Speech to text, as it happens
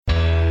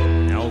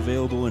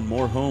available in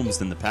more homes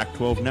than the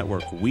Pac-12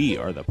 network, we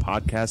are the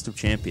podcast of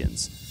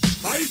champions.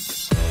 They give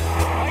it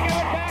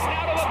back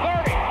now to the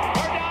 30,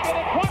 or down to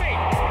the 20.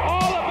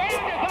 All the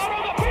band is out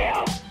on the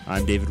field.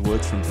 I'm David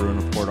Woods from Bruin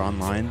Report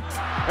Online.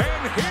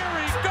 And here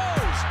he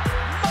goes,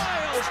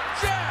 Miles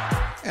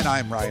Jack. And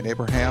I'm Ryan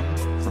Abraham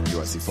from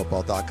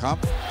USCFootball.com.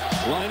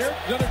 Liner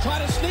going to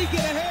try to sneak it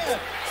ahead.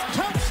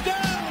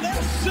 Touchdown,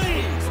 SC.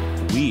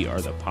 We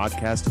are the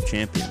podcast of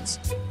champions.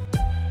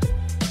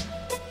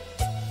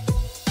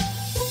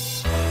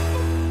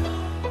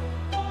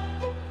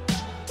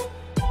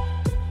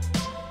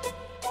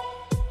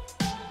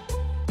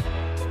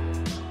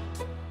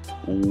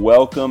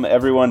 Welcome,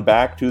 everyone,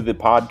 back to the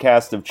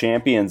podcast of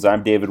champions.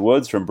 I'm David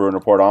Woods from Bruin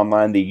Report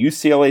Online, the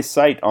UCLA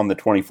site on the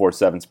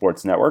 24/7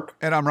 Sports Network.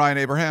 And I'm Ryan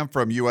Abraham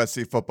from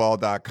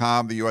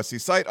USCFootball.com, the USC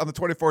site on the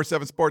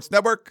 24/7 Sports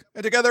Network.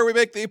 And together we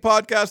make the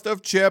podcast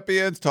of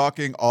champions,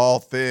 talking all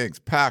things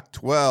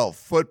Pac-12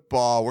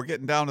 football. We're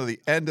getting down to the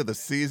end of the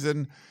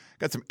season.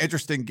 Got some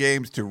interesting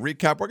games to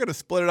recap. We're going to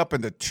split it up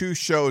into two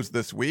shows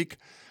this week.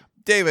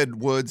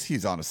 David Woods,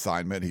 he's on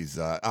assignment. He's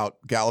out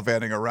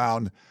gallivanting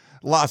around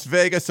Las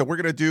Vegas. So we're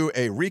going to do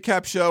a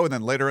recap show, and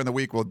then later in the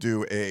week we'll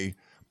do a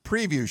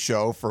preview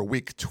show for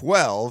week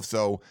 12.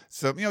 So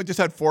just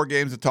had 4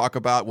 games to talk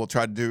about. We'll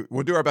do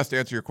our best to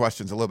answer your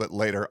questions a little bit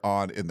later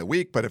on in the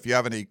week. But if you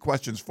have any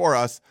questions for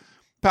us,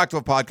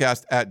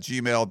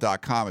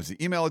 Pac12podcast@gmail.com is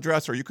the email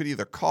address, or you could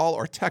either call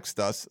or text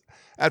us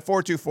at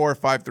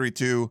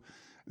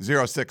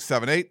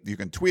 424-532-0678. You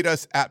can tweet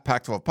us at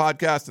Pac12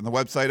 Podcast, and the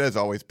website, as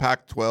always,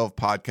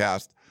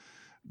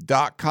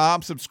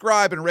 Pac12podcast.com.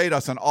 Subscribe and rate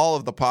us on all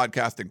of the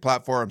podcasting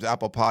platforms: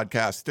 Apple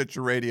Podcasts,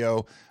 Stitcher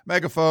Radio,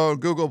 Megaphone,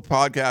 Google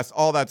Podcasts,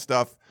 all that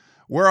stuff.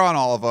 We're on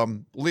all of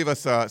them. Leave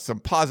us some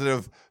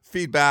positive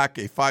feedback.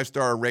 A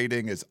 5-star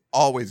rating is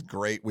always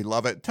great. We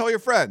love it. Tell your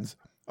friends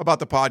about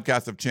the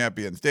podcast of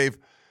champions. Dave,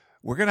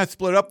 we're going to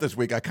split up this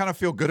week. I kind of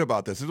feel good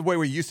about this. This is the way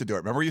we used to do it.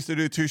 Remember, we used to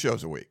do 2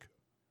 shows a week.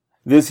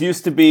 This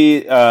used to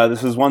be,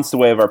 this was once the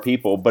way of our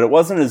people, but it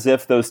wasn't as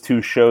if those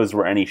 2 shows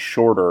were any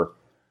shorter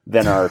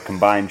than our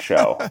combined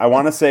show. I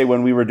want to say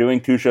when we were doing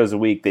 2 shows a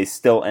week, they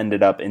still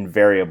ended up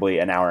invariably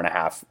an hour and a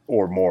half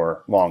or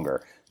more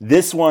longer.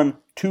 This one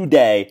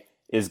today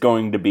is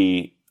going to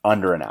be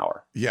under an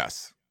hour.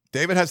 Yes.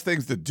 David has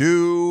things to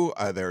do.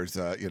 There's,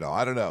 I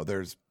don't know.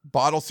 There's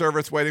bottle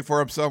service waiting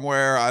for him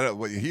somewhere.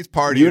 He's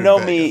partying. You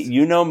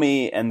know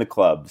me and the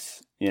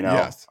clubs.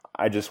 Yes.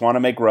 I just want to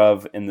make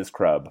love in this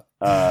club.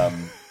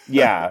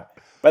 Yeah.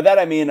 By that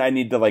I mean I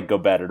need to go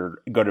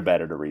to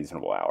bed at a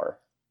reasonable hour.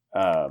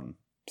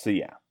 So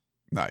yeah.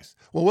 Nice.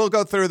 Well, we'll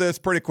go through this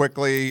pretty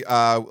quickly.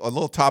 A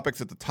little topics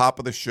at the top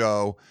of the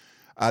show.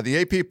 The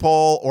AP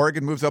poll,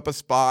 Oregon moves up a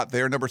spot.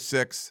 They're number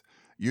 6.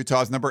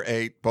 Utah's number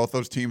 8. Both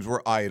those teams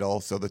were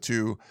idle. So the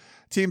 2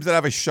 teams that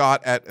have a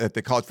shot at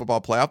the college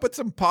football playoff. But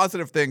some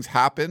positive things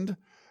happened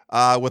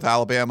with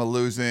Alabama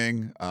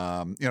losing.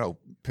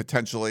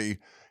 Potentially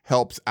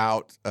helps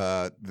out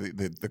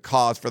the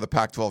cause for the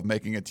Pac-12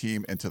 making a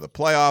team into the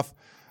playoff.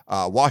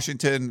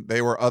 Washington,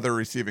 they were other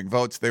receiving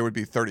votes. They would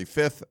be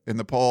 35th in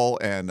the poll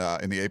and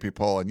in the AP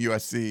poll, and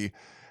USC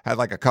had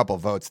a couple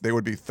votes. They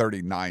would be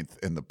 39th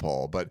in the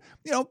poll. But,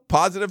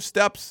 positive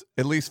steps,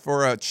 at least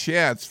for a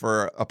chance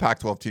for a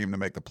Pac-12 team to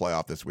make the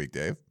playoff this week,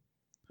 Dave.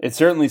 It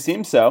certainly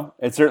seems so.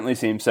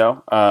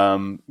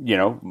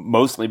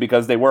 Mostly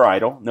because they were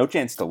idle. No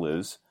chance to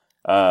lose.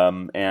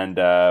 And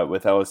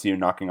with LSU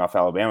knocking off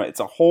Alabama, it's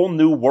a whole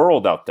new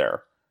world out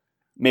there.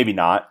 Maybe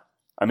not.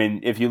 I mean,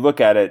 if you look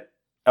at it,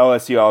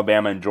 LSU,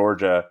 Alabama, and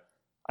Georgia,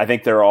 I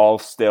think they're all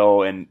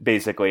still in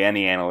basically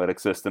any analytic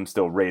system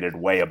still rated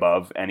way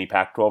above any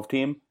Pac-12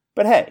 team.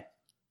 But hey,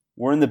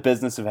 we're in the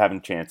business of having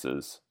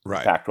chances.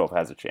 Right. Pac-12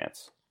 has a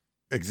chance.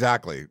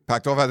 Exactly.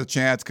 Pac-12 has a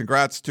chance.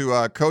 Congrats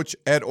to Coach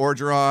Ed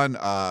Orgeron,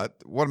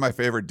 one of my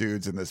favorite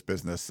dudes in this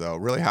business. So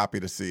really happy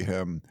to see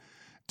him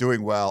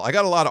doing well. I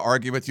got a lot of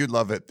arguments. You'd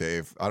love it,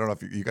 Dave. I don't know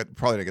if you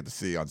probably didn't get to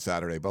see on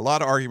Saturday, but a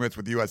lot of arguments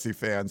with USC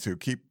fans who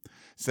keep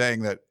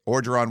saying that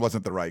Orgeron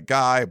wasn't the right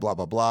guy, blah,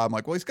 blah, blah. I'm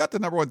like, well, he's got the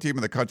number 1 team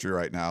in the country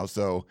right now,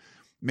 so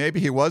maybe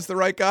he was the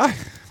right guy.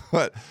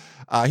 But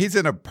he's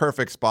in a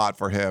perfect spot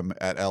for him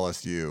at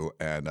LSU.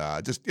 And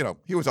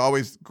he was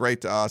always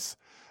great to us.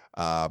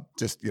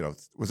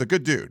 Was a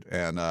good dude,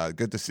 and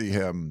good to see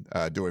him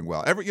doing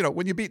well.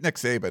 When you beat Nick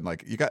Saban,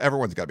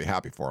 everyone's got to be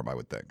happy for him, I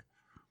would think.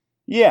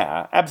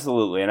 Yeah,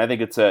 absolutely. And I think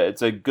it's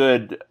a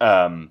good,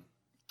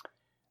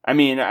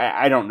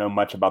 I don't know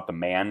much about the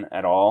man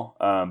at all,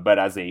 but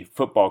as a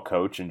football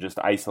coach and just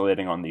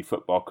isolating on the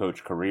football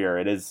coach career,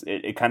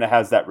 it kind of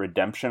has that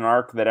redemption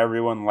arc that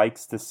everyone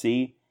likes to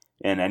see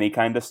in any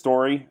kind of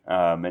story.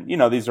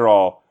 These are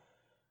all,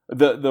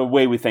 the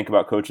way we think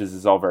about coaches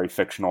is all very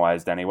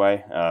fictionalized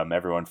anyway.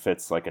 Everyone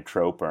fits like a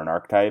trope or an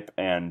archetype,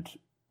 and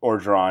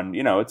Orgeron,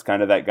 it's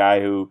kind of that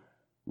guy who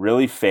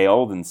really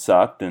failed and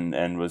sucked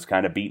and was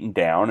kind of beaten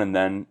down. And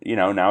then,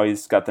 now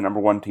he's got the number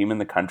 1 team in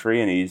the country,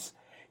 and he's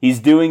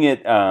doing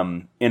it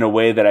in a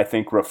way that I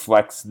think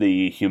reflects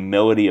the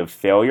humility of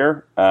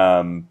failure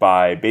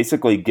by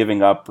basically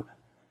giving up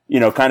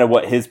kind of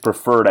what his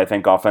preferred, I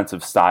think,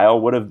 offensive style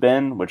would have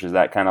been, which is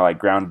that kind of like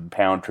ground and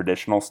pound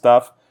traditional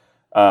stuff.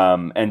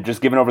 And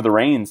just giving over the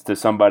reins to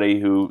somebody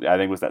who I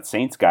think was that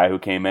Saints guy who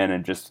came in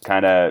and just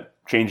kind of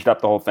changed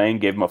up the whole thing,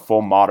 gave them a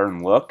full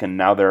modern look, and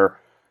now they're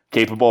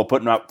capable of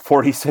putting up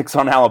 46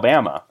 on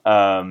Alabama.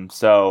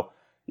 So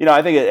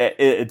I think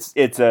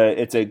it's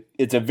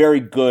a very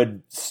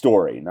good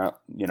story. Not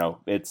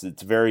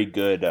it's very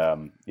good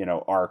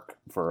arc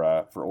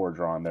for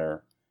Orgeron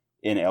there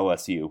in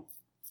LSU.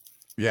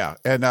 Yeah,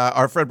 and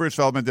our friend Bruce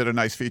Feldman did a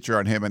nice feature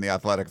on him in The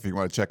Athletic if you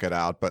want to check it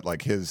out. But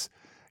like his,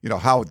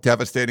 how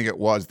devastating it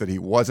was that he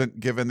wasn't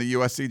given the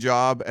USC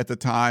job at the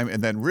time,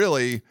 and then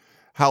really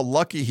how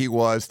lucky he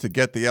was to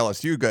get the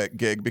LSU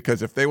gig,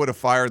 because if they would have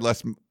fired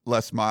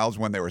Les Miles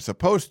when they were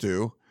supposed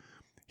to,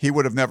 he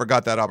would have never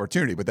got that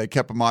opportunity. But they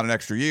kept him on an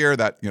extra year,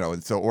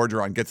 and so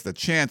Orgeron gets the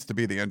chance to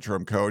be the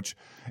interim coach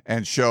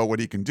and show what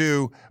he can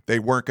do. They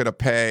weren't going to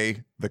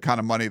pay the kind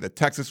of money that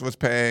Texas was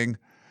paying.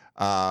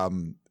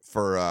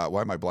 For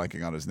why am I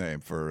blanking on his name?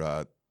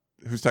 For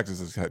who's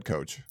Texas's head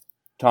coach?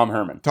 Tom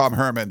Herman. Tom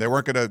Herman. They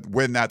weren't going to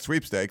win that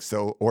sweepstakes,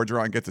 so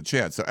Orgeron gets a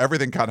chance. So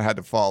everything kind of had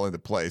to fall into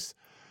place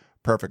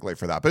perfectly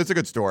for that. But it's a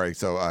good story.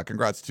 So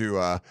congrats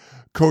to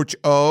Coach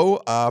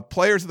O.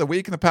 Players of the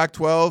week in the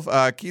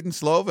Pac-12, Keaton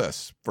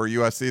Slovis for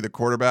USC, the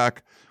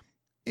quarterback.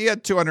 He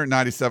had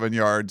 297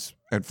 yards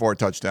and 4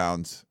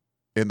 touchdowns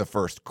in the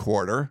first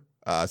quarter.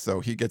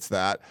 So he gets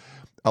that.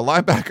 A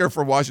linebacker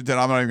for Washington,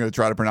 I'm not even going to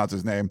try to pronounce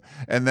his name.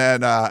 And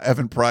then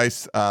Evan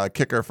Price,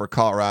 kicker for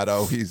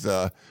Colorado. He's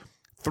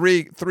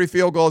three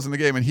field goals in the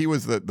game, and he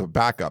was the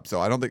backup.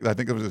 So I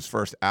think it was his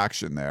first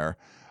action there.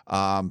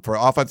 For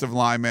offensive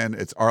linemen,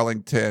 it's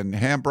Arlington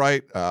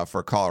Hambright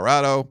for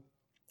Colorado.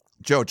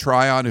 Joe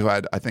Tryon, who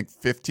had, I think,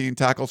 15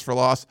 tackles for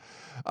loss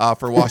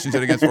for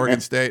Washington against Oregon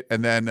State.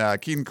 And then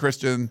Keaton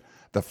Christian,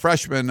 the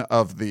freshman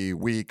of the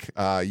week,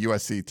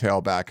 USC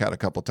tailback, had a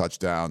couple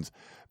touchdowns.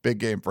 Big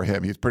game for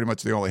him. He's pretty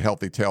much the only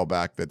healthy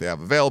tailback that they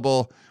have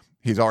available.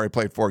 He's already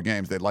played 4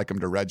 games. They'd like him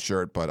to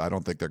redshirt, but I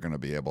don't think they're going to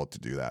be able to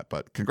do that.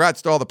 But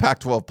congrats to all the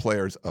Pac-12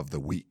 players of the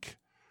week.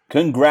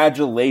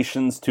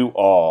 Congratulations to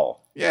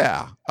all.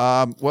 Yeah.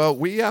 Well,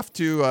 we have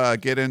to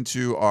get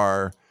into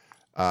our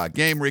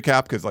game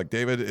recap because, like,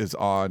 David is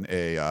on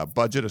a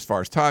budget as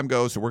far as time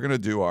goes. So we're going to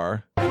do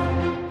our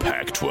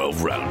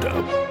Pac-12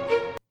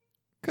 Roundup.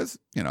 Because,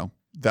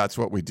 that's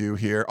what we do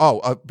here.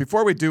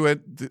 Before we do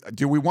it,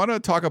 do we want to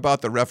talk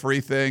about the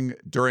referee thing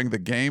during the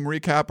game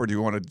recap, or do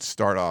you want to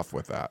start off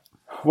with that?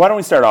 Why don't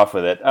we start off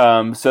with it?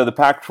 So the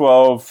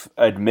Pac-12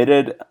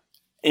 admitted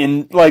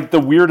in like the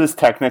weirdest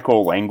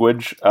technical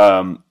language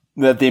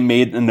that they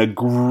made an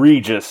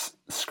egregious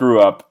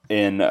screw up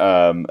in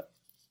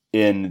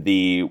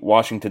the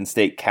Washington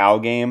State Cal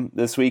game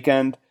this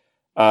weekend,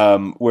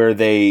 where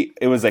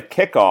it was a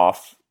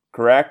kickoff.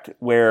 Correct?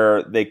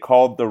 Where they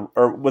called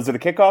or was it a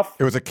kickoff?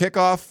 It was a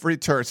kickoff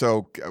return.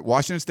 So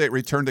Washington State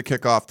returned a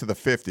kickoff to the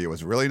 50. It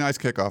was a really nice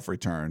kickoff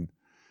return.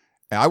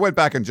 And I went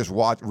back and just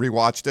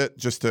rewatched it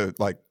just to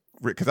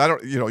because I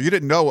don't, you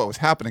didn't know what was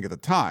happening at the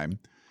time.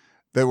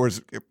 There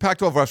was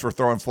Pac-12 refs were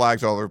throwing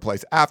flags all over the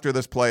place. After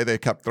this play, they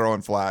kept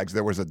throwing flags.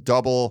 There was a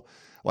double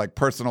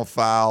personal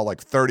foul,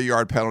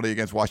 30-yard penalty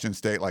against Washington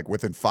State,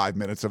 within 5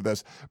 minutes of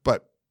this.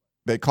 But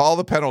they call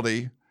the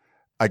penalty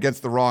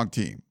against the wrong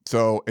team.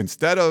 So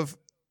instead of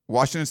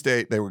Washington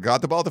State, they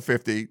got the ball at the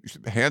 50,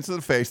 hands to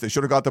the face. They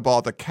should have got the ball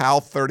at the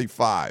Cal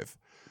 35.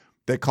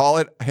 They call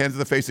it hands to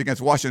the face against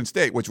Washington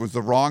State, which was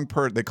the wrong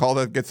they called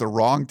it against the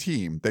wrong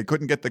team. They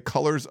couldn't get the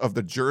colors of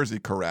the jersey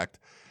correct.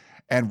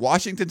 And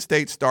Washington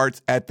State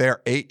starts at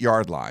their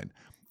 8-yard line.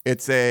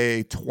 It's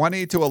a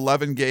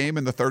 20-11 game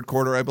in the third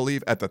quarter, I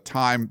believe, at the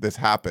time this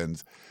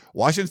happens.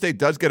 Washington State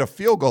does get a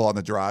field goal on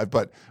the drive,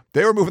 but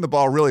they were moving the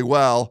ball really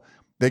well.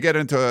 They get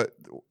into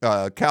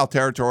Cal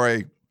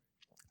territory,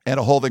 and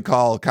a holding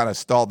call kind of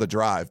stalled the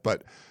drive.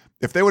 But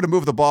if they would have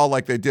moved the ball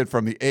like they did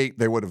from the 8,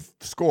 they would have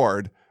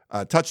scored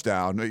a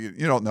touchdown.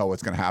 You don't know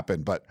what's going to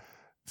happen, but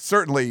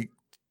certainly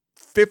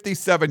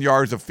 57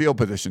 yards of field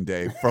position,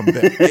 Dave, from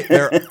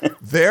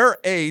their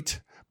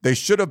 8. They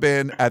should have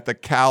been at the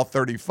Cal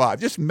 35.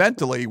 Just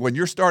mentally, when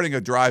you're starting a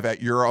drive at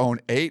your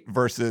own 8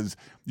 versus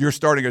you're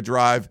starting a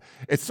drive,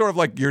 it's sort of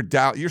like you're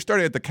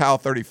starting at the Cal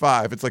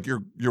 35. It's like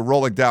you're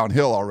rolling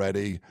downhill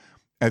already,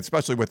 and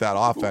especially with that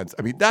offense.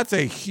 I mean, that's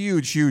a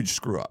huge, huge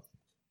screw up.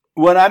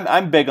 When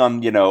I'm big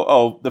on,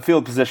 the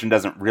field position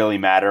doesn't really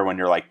matter when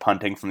you're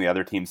punting from the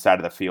other team's side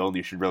of the field.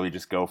 You should really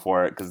just go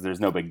for it because there's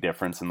no big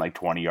difference in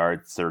 20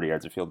 yards, 30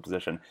 yards of field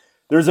position.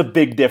 There's a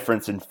big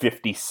difference in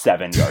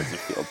 57 yards of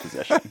field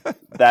position.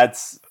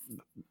 That's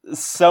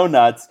so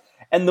nuts.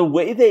 And the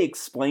way they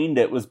explained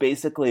it was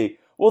basically,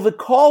 well, the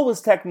call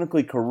was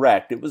technically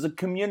correct. It was a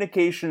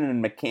communication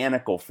and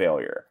mechanical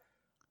failure.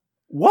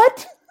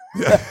 What?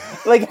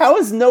 How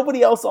is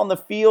nobody else on the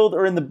field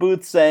or in the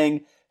booth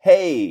saying,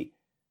 hey,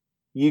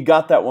 you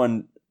got that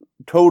one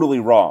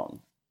totally wrong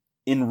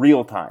in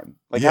real time?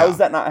 How is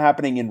that not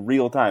happening in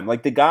real time?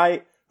 The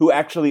guy who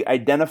actually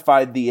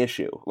identified the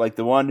issue,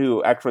 the one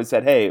who actually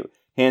said, hey,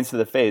 hands to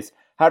the face.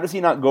 How does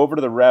he not go over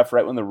to the ref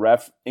right when the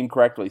ref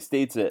incorrectly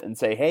states it and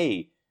say,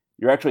 hey,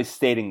 you're actually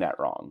stating that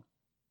wrong?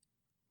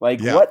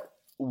 Like,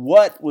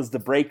 what was the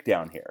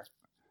breakdown here?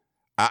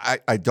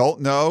 I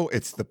don't know.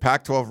 It's the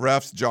Pac-12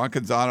 refs. John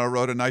Canzano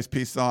wrote a nice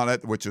piece on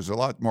it, which is a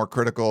lot more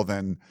critical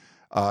than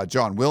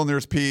John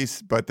Wilner's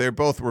piece. But they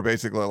both were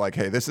basically like,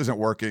 hey, this isn't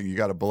working. You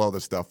got to blow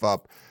this stuff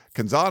up.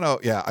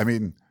 Canzano,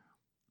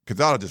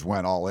 Canzano just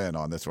went all in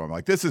on this one. I'm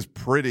like, this is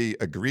pretty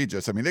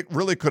egregious. I mean, it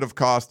really could have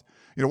cost,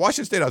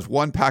 Washington State has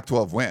one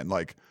Pac-12 win.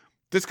 Like,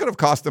 this could have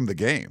cost them the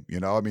game.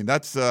 I mean,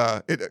 that's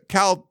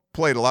Cal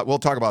played a lot. We'll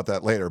talk about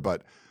that later,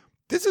 but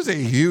this is a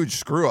huge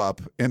screw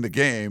up in the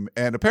game.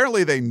 And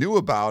apparently they knew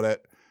about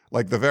it.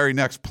 Like the very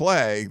next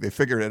play, they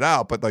figured it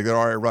out, but like they'd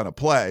already run a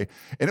play.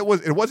 And it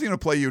wasn't even a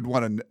play you'd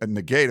want to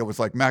negate. It was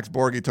like Max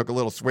Borghi took a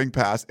little swing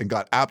pass and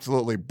got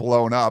absolutely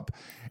blown up.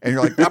 And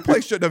you're like, that play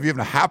shouldn't have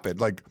even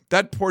happened. Like,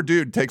 that poor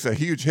dude takes a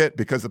huge hit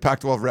because the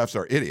Pac-12 refs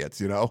are idiots,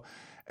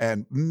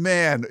 And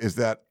man, is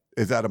that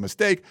a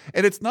mistake?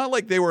 And it's not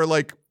like they were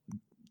like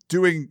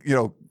doing,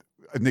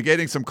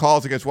 negating some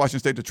calls against Washington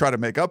State to try to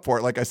make up for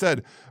it. Like I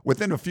said,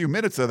 within a few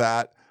minutes of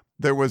that,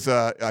 there was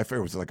I forget,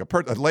 it was like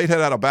a late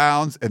hit out of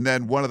bounds, and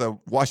then one of the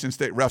Washington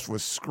State refs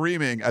was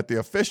screaming at the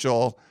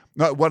official.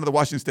 Not one of the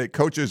Washington State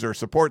coaches or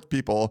support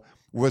people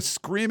was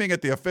screaming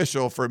at the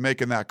official for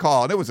making that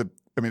call, and it was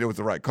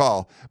the right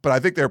call. But I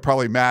think they're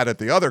probably mad at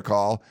the other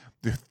call,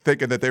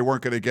 thinking that they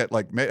weren't going to get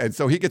and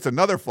so he gets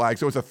another flag.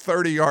 So it was a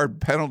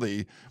 30-yard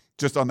penalty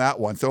just on that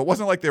one. So it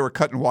wasn't like they were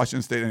cutting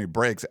Washington State any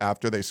breaks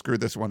after they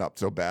screwed this one up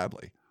so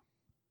badly.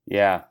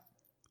 Yeah,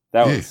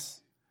 that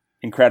was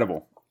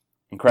incredible.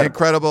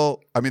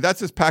 Incredible. I mean,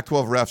 that's as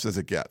Pac-12 refs as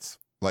it gets.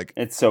 Like,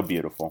 it's so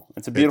beautiful.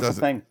 It's a beautiful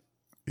thing.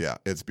 Yeah,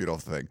 it's a beautiful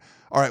thing.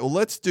 All right, well,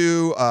 let's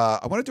do I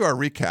want to do our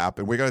recap,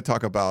 and we're going to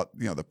talk about,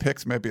 the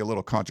picks may be a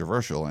little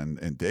controversial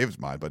in Dave's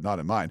mind, but not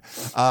in mine.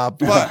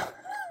 But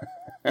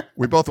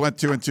we both went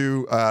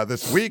 2-2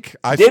 this week.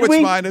 I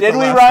switched mine at the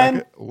last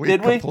second. We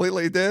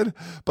completely did.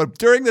 But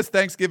during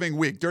Thanksgiving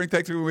week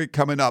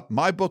coming up,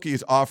 MyBookie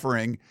is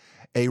offering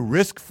a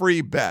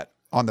risk-free bet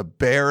on the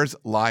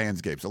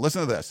Bears-Lions game. So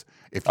listen to this.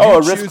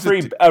 A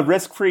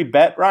risk-free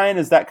bet, Ryan?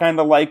 Is that kind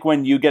of like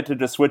when you get to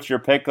just switch your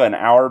pick an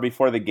hour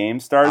before the game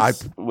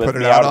starts? I put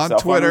it out on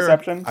Twitter.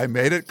 I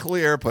made it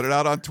clear, put it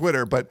out on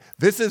Twitter. But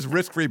this is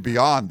risk-free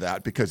beyond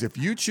that, because if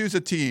you choose a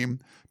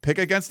team, pick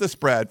against the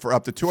spread for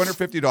up to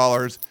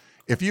 $250,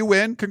 if you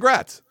win,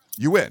 congrats.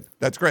 You win.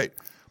 That's great.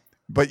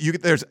 But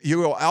you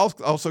will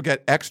also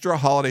get extra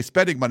holiday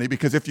spending money,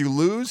 because if you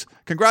lose,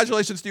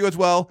 congratulations to you as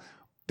well.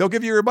 They'll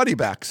give you your money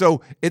back.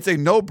 So it's a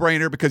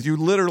no-brainer, because you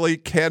literally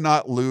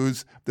cannot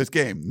lose this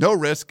game. No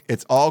risk.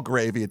 It's all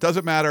gravy. It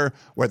doesn't matter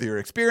whether you're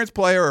an experienced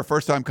player or a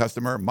first-time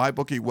customer.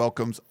 MyBookie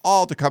welcomes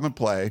all to come and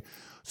play.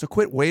 So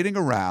quit waiting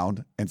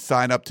around and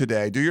sign up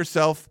today. Do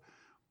yourself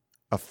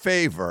a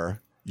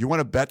favor. You want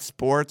to bet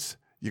sports?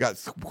 You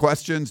got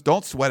questions?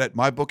 Don't sweat it.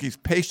 MyBookie's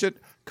patient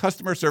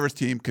customer service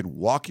team can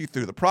walk you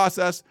through the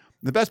process.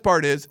 And the best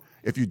part is,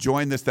 if you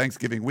join this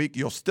Thanksgiving week,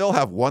 you'll still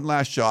have one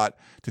last shot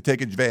to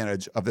take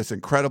advantage of this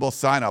incredible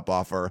sign-up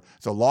offer.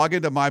 So log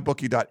into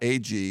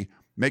mybookie.ag,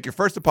 make your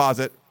first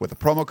deposit with the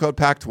promo code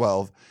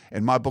PAC12,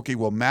 and MyBookie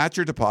will match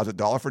your deposit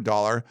dollar for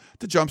dollar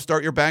to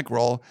jumpstart your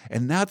bankroll.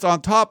 And that's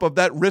on top of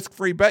that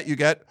risk-free bet you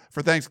get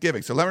for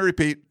Thanksgiving. So let me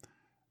repeat.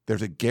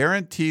 There's a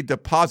guaranteed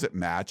deposit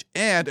match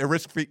and a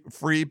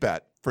risk-free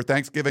bet for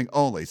Thanksgiving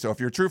only. So if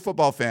you're a true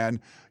football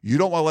fan, you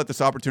don't want to let this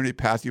opportunity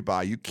pass you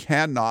by. You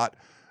cannot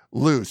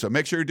lose. So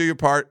make sure you do your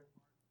part.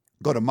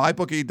 Go to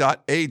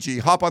mybookie.ag,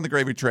 hop on the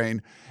gravy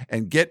train,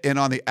 and get in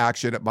on the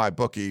action at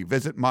MyBookie.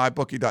 Visit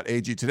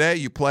mybookie.ag today.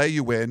 You play,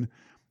 you win,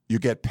 you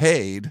get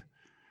paid.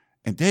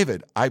 And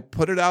David, I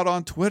put it out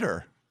on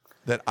Twitter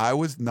that I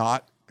was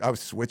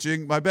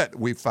switching my bet.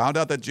 We found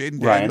out that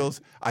Jaden Daniels,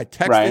 I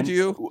texted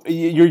you.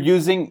 You're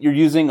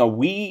using a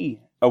we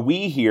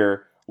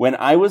here when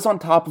I was on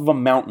top of a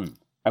mountain.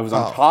 I was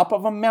on top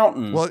of a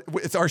mountain. Well,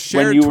 it's our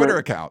shared Twitter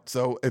account,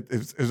 so it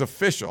was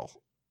official.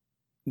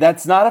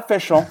 That's not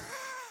official.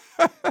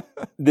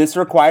 This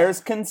requires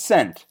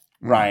consent,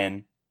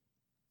 Ryan.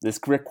 This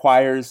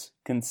requires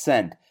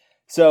consent.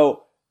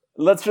 So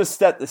let's just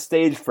set the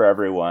stage for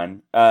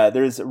everyone.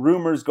 There's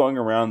rumors going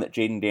around that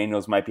Jaden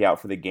Daniels might be out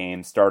for the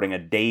game starting a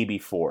day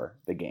before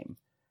the game.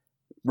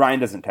 Ryan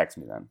doesn't text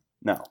me then.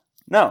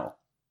 No.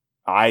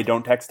 I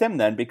don't text him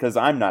then, because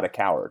I'm not a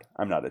coward.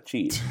 I'm not a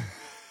cheat.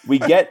 We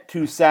get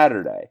to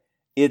Saturday.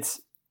 It's,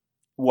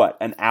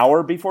 an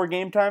hour before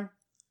game time?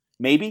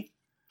 Maybe?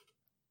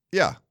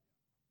 Yeah.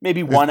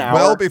 Maybe 1 hour.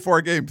 Well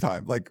before game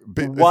time.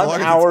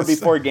 1 hour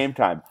before game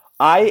time.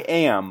 I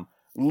am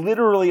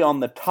literally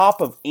on the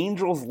top of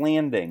Angel's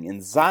Landing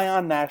in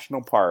Zion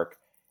National Park,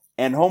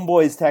 and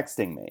homeboy's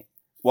texting me.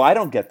 Well, I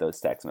don't get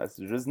those text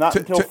messages, not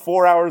until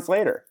 4 hours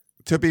later.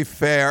 To be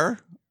fair,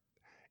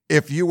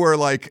 if you were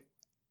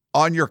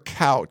on your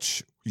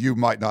couch, you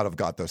might not have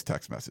got those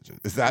text messages.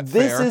 Is that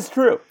fair?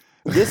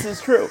 This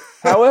is true.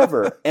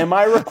 However, am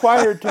I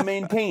required to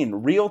maintain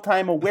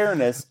real-time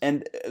awareness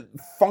and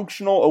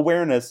functional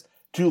awareness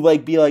to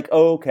be like,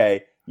 oh,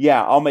 okay,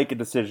 yeah, I'll make a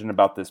decision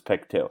about this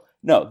pick too.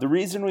 No, the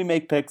reason we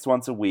make picks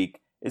once a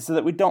week is so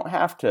that we don't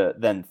have to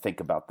then think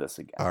about this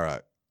again. All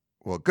right.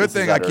 Well, good This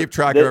thing is I under- keep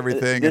track thi- of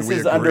everything. This and we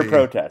is under agree.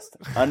 protest.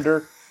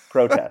 Under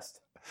protest.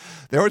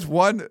 There was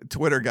one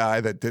Twitter guy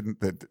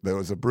that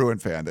was a Bruin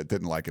fan that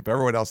didn't like it, but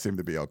everyone else seemed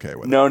to be okay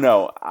with it.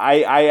 No.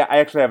 I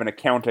actually have an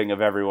accounting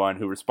of everyone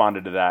who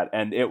responded to that,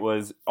 and it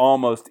was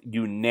almost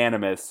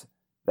unanimous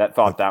that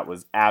thought that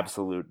was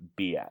absolute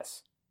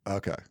BS.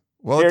 Okay.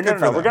 Well, Here, it's no. good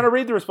for We're them. going to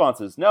read the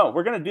responses. No,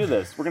 we're going to do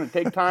this. We're going to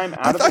take time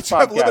I out of thought this you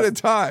have podcast. limited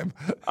time.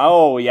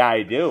 Oh yeah,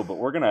 I do. But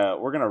we're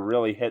gonna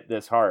really hit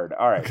this hard.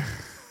 All right.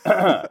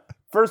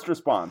 First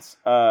response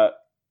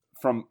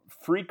from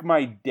Freak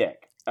My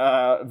Dick.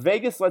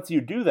 Vegas lets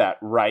you do that,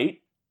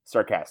 right?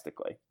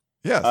 Sarcastically.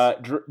 Yes.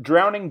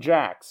 Drowning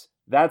Jacks.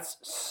 That's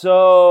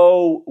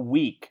so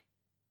weak.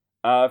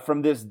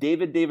 From this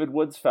David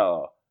Woods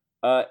fellow.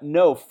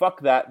 No,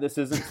 fuck that. This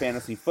isn't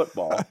fantasy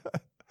football.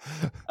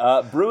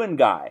 Bruin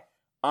Guy.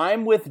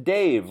 I'm with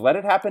Dave. Let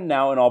it happen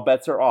now, and all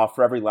bets are off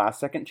for every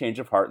last-second change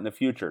of heart in the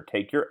future.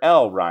 Take your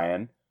L,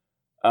 Ryan.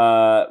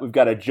 We've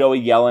got a Joey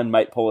Yellen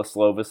might pull a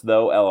Slovis,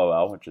 though,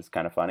 LOL, which is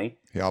kind of funny.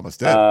 He almost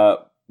did.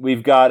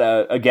 We've got,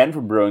 again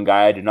from Bruin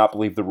Guy, I do not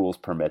believe the rules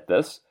permit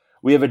this.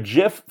 We have a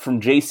GIF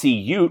from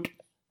JC Ute,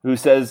 who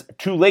says,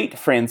 too late,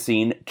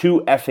 Francine,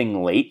 too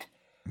effing late.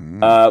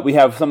 We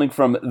have something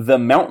from the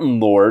Mountain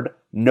Lord,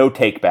 no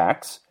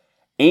takebacks.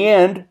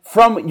 And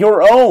from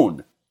your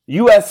own,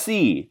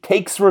 USC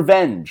takes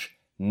revenge.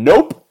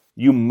 Nope,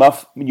 you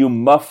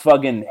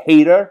muffuggin'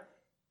 hater.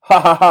 Ha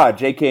ha ha,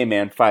 JK,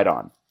 man, fight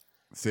on.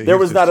 See, There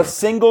he's was just not a joking.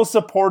 single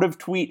supportive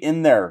tweet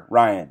in there,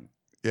 Ryan.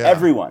 Yeah.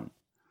 Everyone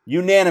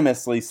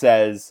unanimously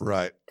says,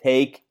 Right.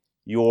 take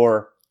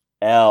your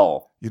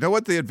L. You know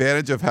what the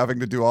advantage of having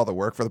to do all the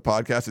work for the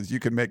podcast is? You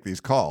can make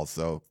these calls.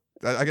 So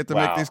I get to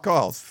make Wow. these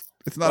calls.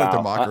 It's not Wow. a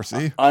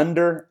democracy.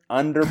 Under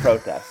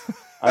protest.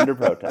 Under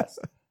protest.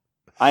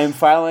 I am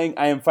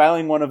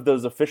filing one of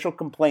those official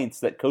complaints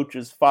that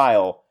coaches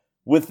file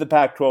with the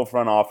Pac-12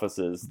 front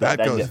offices that That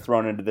then goes- get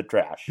thrown into the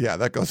trash. Yeah,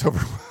 that goes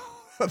over.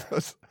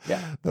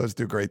 Yeah. Those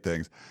do great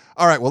things.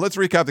 All right, well, let's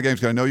recap the games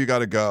because I know you got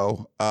to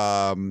go.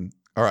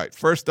 All right,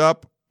 first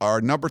up,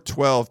 our number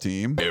 12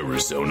 team.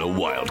 Arizona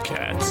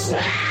Wildcats.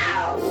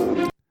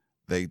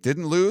 They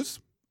didn't lose,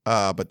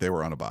 but they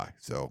were on a bye.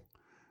 So,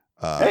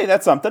 Hey,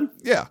 that's something.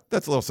 yeah,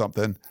 that's a little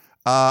something.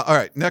 All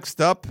right, next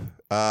up,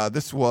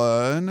 this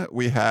one,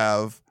 we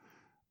have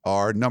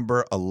our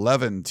number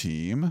 11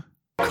 team.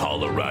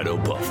 Colorado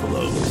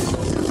Buffaloes.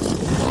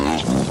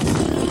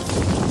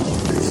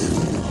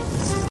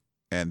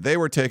 And they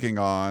were taking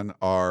on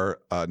our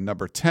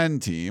number 10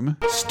 team.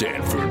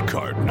 Stanford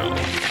Cardinals.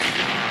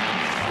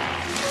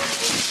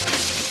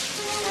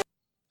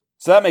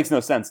 So that makes no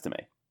sense to me.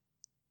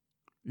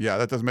 Yeah,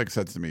 that doesn't make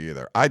sense to me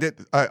either.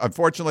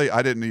 Unfortunately,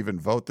 I didn't even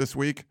vote this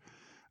week.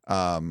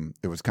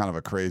 It was kind of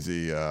a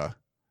crazy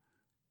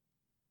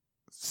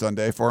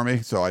Sunday for me,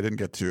 so I didn't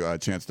get to a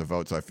chance to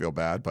vote, so I feel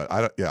bad. But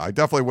I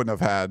definitely wouldn't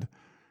have had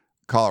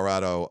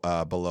Colorado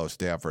below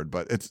Stanford.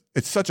 But it's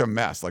such a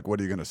mess. Like, what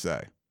are you going to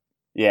say?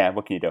 Yeah,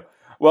 what can you do?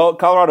 Well,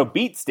 Colorado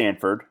beat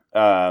Stanford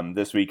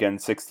this weekend,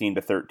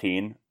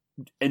 16-13,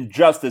 and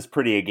just as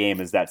pretty a game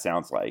as that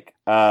sounds like.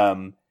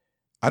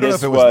 I don't know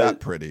if it was that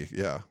pretty.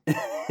 Yeah.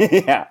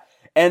 Yeah.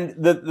 And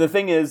the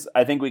thing is,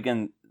 I think we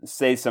can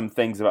say some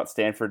things about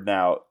Stanford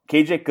now.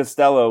 KJ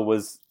Costello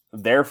was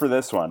there for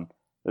this one.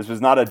 This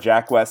was not a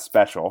Jack West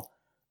special.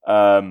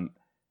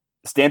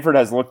 Stanford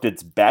has looked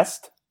its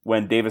best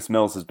when Davis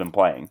Mills has been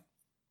playing.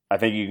 I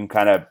think you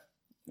can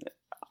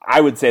I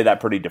would say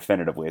that pretty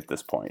definitively at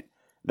this point.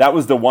 That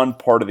was the one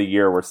part of the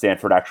year where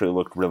Stanford actually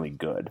looked really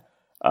good.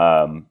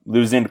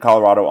 Losing to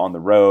Colorado on the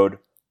road,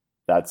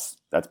 that's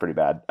pretty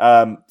bad.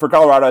 For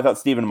Colorado, I thought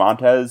Steven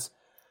Montez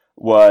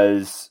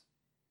was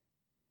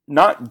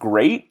not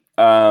great,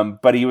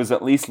 but he was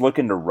at least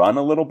looking to run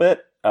a little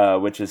bit,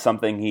 which is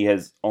something he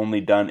has only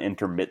done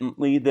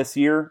intermittently this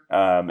year.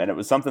 And it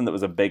was something that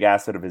was a big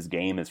asset of his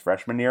game his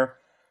freshman year.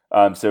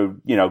 So,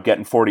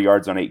 getting 40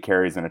 yards on 8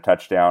 carries and a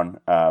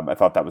touchdown, I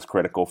thought that was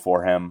critical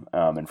for him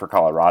and for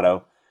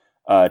Colorado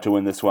to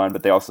win this one.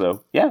 But they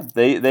also,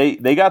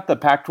 they got the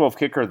Pac-12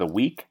 kicker of the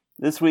week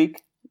this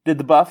week, did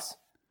the Buffs.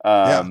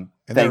 And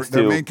Thanks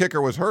their to main kicker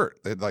was hurt.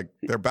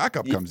 Their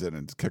backup comes in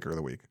and is kicker of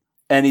the week.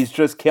 And he's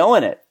just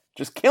killing it.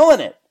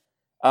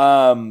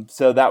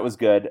 So that was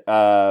good.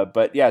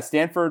 But yeah,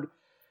 Stanford,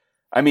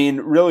 I mean,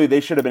 really, they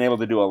should have been able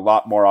to do a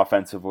lot more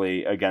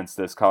offensively against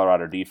this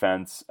Colorado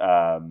defense.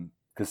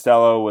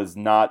 Costello was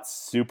not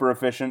super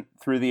efficient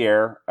through the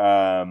air.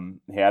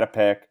 He had a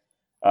pick.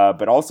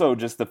 But also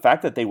just the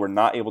fact that they were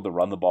not able to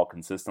run the ball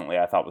consistently,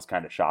 I thought was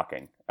kind of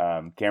shocking.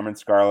 Cameron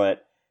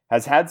Scarlett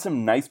has had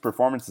some nice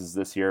performances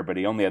this year, but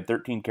he only had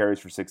 13 carries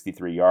for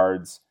 63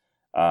 yards.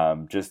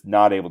 Just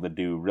not able to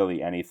do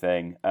really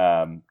anything.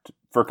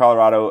 For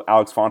Colorado,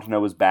 Alex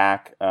Fontenot was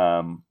back,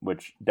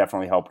 which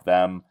definitely helped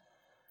them.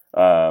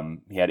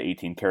 He had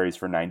 18 carries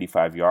for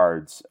 95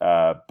 yards.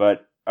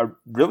 But a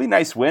really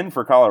nice win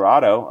for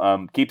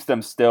Colorado. Keeps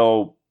them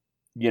still,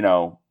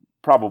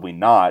 probably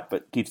not,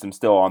 but keeps them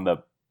still on the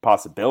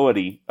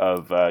possibility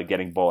of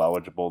getting bowl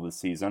eligible this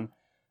season.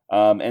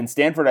 And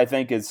Stanford, I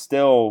think, is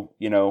still,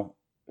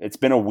 it's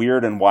been a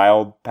weird and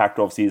wild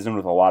Pac-12 season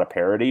with a lot of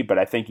parity, but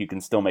I think you can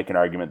still make an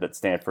argument that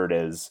Stanford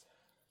is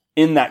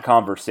in that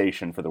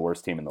conversation for the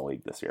worst team in the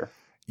league this year.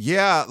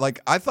 Yeah,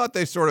 I thought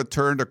they sort of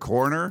turned a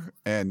corner,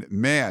 and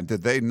man,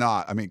 did they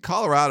not. I mean,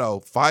 Colorado,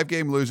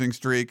 5-game losing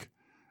streak,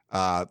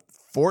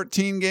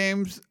 14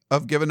 games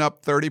of giving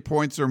up 30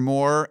 points or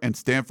more, and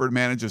Stanford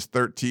manages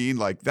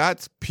 13.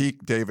 That's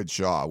peak David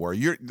Shaw, where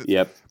you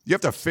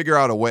have to figure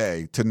out a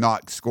way to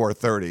not score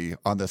 30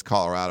 on this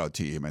Colorado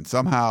team, and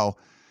somehow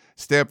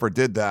Stanford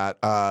did that.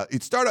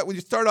 When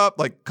you start up,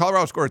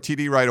 Colorado scored a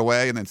TD right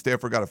away, and then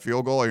Stanford got a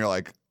field goal, and you're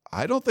like,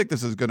 I don't think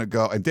this is going to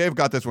go. And Dave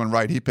got this one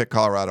right. He picked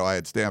Colorado. I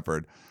had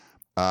Stanford.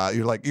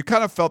 You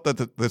kind of felt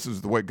that this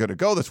is the way going to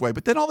go this way,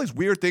 but then all these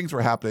weird things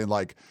were happening.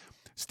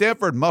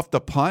 Stanford muffed a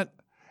punt,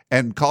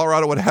 and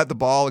Colorado would have had the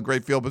ball in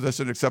great field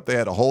position, except they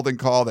had a holding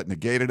call that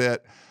negated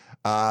it.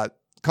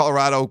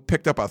 Colorado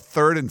picked up a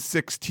 3rd and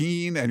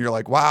 16, and you're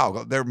like,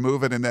 wow, they're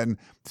moving. And then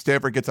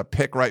Stanford gets a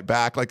pick right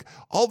back.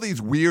 All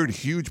these weird,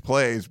 huge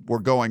plays were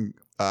going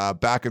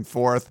back and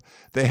forth.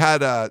 They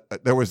had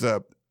there was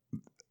a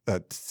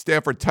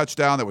Stanford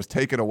touchdown that was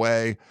taken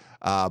away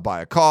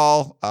by a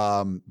call,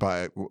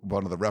 by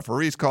one of the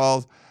referees'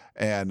 calls.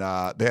 And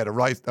they had a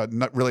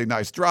really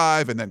nice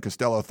drive, and then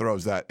Costello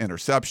throws that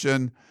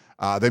interception.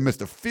 They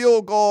missed a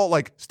field goal.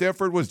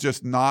 Stanford was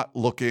just not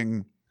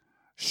looking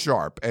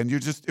sharp. And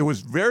it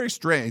was very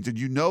strange. And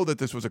that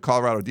this was a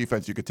Colorado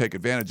defense you could take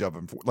advantage of.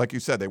 And like you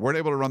said, they weren't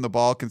able to run the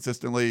ball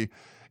consistently.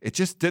 It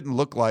just didn't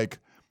look like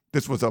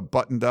this was a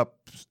buttoned up,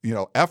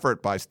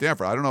 effort by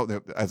Stanford. I don't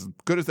know, as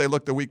good as they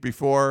looked the week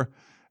before,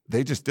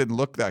 they just didn't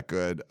look that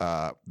good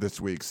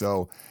this week.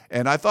 So,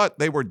 and I thought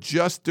they were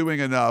just doing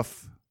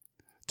enough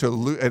to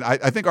lose. And I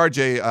think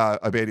RJ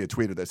Abadia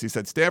tweeted this. He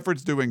said,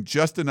 Stanford's doing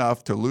just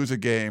enough to lose a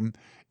game.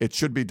 It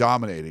should be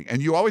dominating.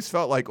 And you always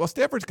felt like, well,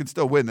 Stanford can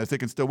still win this. They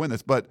can still win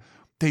this. But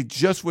they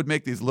just would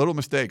make these little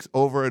mistakes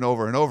over and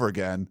over and over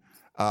again.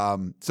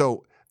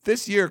 So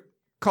this year,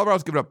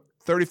 Colorado's given up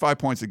 35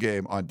 points a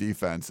game on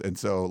defense. And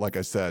so, like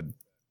I said,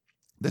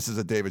 this is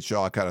a David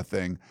Shaw kind of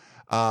thing.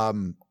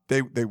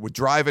 They would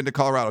drive into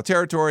Colorado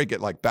territory,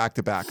 get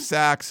back-to-back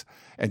sacks,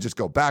 and just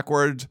go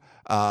backwards.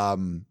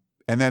 And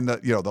then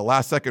the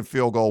last second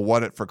field goal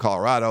won it for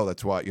Colorado.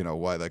 That's why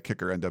the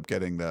kicker ended up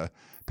getting the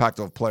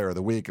Pac-12 Player of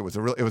the Week. It was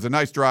a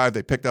nice drive.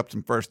 They picked up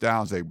some first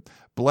downs. They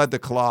bled the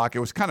clock. It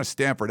was kind of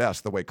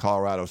Stanford-esque the way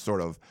Colorado sort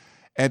of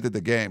ended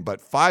the game.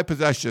 But 5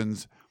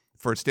 possessions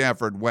for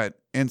Stanford went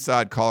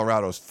inside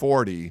Colorado's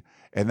 40,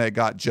 and they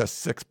got just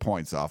 6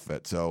 points off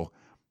it. So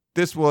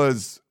this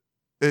was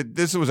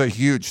a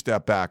huge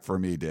step back for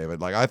me,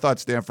 David. I thought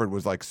Stanford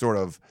was sort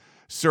of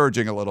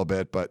surging a little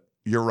bit, but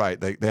you're right.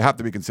 They have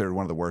to be considered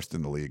one of the worst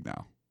in the league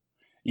now.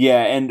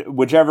 Yeah, and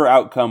whichever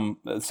outcome,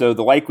 so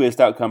the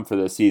likeliest outcome for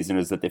this season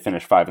is that they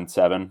finish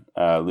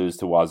 5-7, lose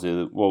to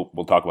Wazoo.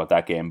 We'll talk about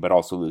that game, but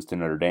also lose to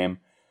Notre Dame.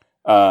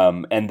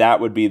 And that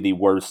would be the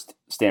worst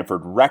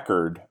Stanford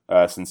record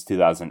since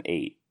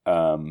 2008.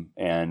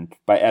 And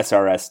by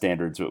SRS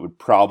standards, it would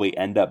probably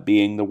end up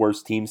being the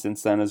worst team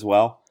since then as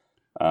well.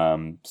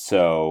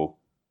 So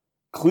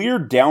clear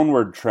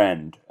downward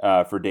trend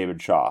for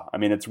David Shaw. I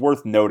mean, it's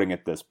worth noting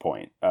at this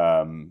point.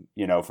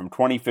 From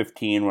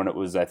 2015, when it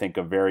was, I think,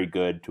 a very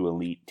good to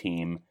elite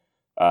team,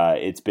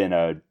 it's been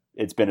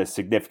a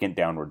significant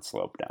downward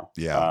slope now.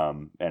 Yeah.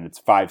 And it's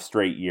 5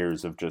 straight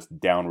years of just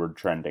downward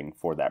trending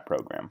for that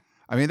program.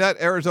 I mean,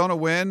 that Arizona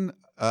win,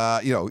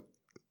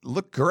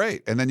 looked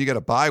great. And then you get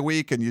a bye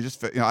week, and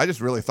I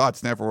just really thought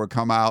Stanford would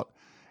come out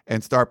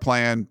and start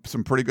playing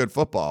some pretty good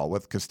football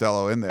with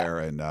Costello in there.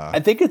 And I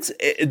think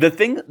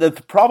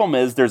the problem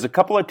is there's a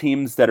couple of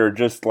teams that are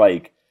just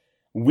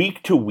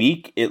week to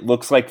week, it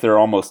looks like they're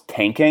almost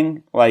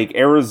tanking.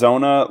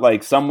 Arizona,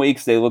 some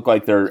weeks they look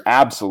like they're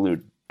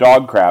absolute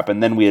dog crap,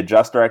 and then we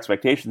adjust our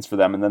expectations for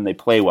them, and then they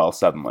play well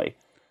suddenly.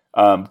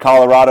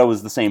 Colorado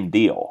was the same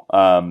deal.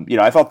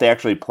 I thought they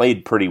actually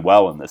played pretty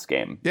well in this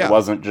game. Yeah. It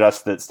wasn't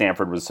just that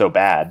Stanford was so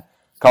bad.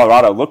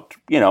 Colorado looked,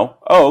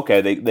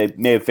 okay, they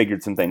may have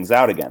figured some things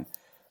out again.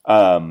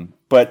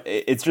 But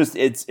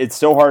it's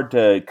so hard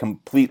to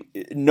complete.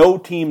 No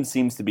team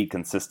seems to be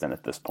consistent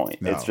at this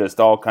point. No. It's just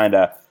all kind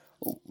of,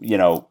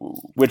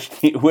 which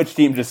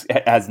team just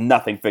has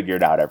nothing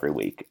figured out every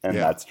week, and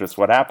that's just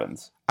what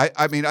happens.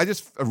 I mean, I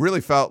just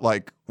really felt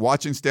like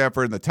watching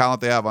Stanford and the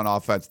talent they have on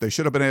offense, they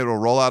should have been able to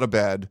roll out of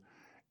bed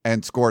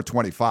and score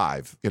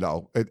 25,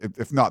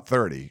 if not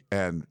 30,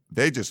 and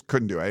they just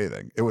couldn't do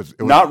anything. It was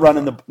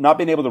not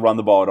being able to run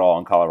the ball at all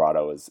in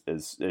Colorado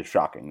is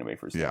shocking to me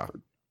for Stanford.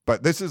 Yeah.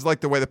 But this is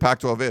the way the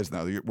Pac-12 is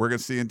now. We're going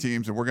to see in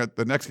teams, and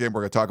the next game we're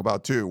going to talk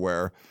about too,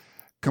 where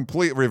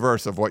complete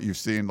reverse of what you've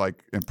seen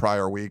in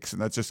prior weeks, and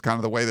that's just kind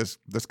of the way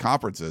this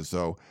conference is.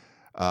 So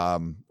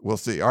we'll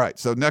see. All right.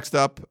 So next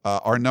up,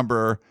 our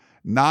number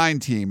 9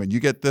 team, and you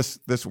get this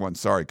one.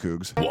 Sorry,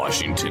 Cougs.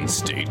 Washington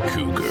State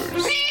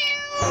Cougars.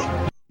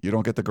 You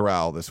don't get the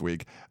growl this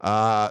week.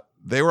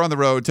 They were on the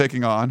road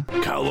taking on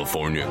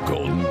California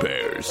Golden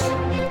Bears.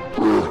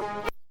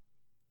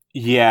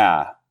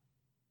 Yeah.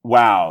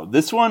 Wow.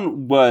 This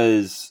one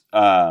was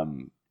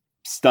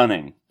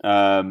stunning.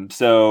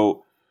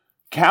 So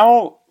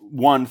Cal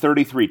won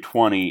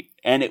 33-20,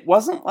 and it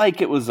wasn't like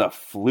it was a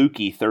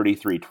fluky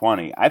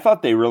 33-20. I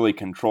thought they really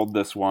controlled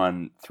this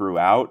one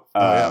throughout.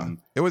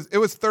 It was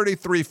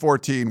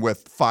 33-14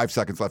 with 5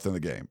 seconds left in the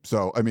game.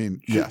 So, I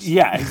mean, yes.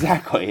 Yeah,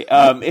 exactly.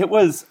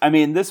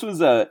 This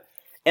was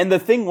and the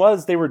thing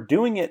was, they were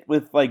doing it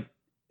with Devon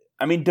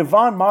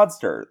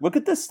Modster. Look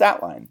at this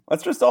stat line.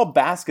 Let's just all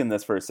bask in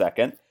this for a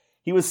second.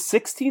 He was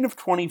 16 of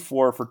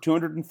 24 for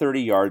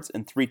 230 yards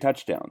and 3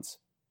 touchdowns.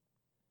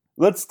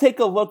 Let's take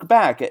a look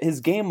back at his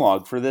game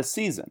log for this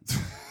season,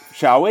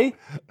 shall we?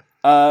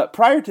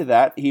 Prior to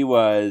that, he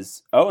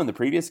was, in the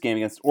previous game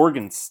against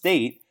Oregon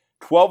State,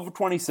 12 of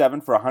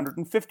 27 for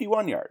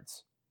 151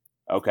 yards.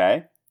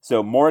 Okay,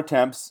 so more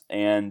attempts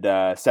and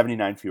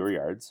 79 fewer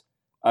yards.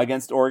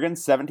 Against Oregon,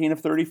 17 of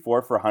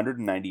 34 for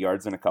 190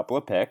 yards and a couple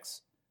of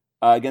picks.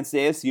 Against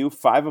ASU,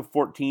 5 of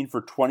 14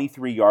 for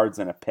 23 yards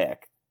and a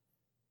pick.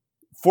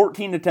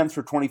 14 attempts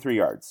for 23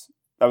 yards.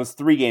 That was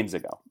 3 games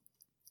ago.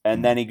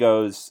 And then he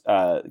goes,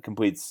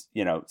 completes,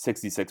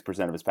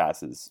 66% of his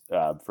passes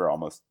for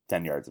almost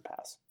 10 yards a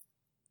pass.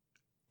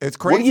 It's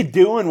crazy. What are you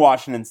doing,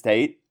 Washington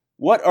State?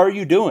 What are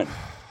you doing?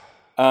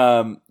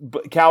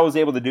 But Cal was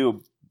able to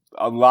do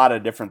a lot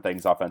of different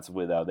things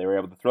offensively, though. They were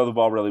able to throw the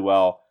ball really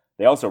well.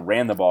 They also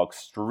ran the ball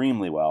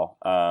extremely well.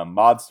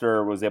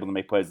 Modster was able to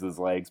make plays with his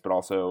legs, but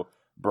also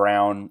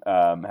Brown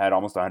had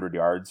almost 100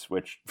 yards,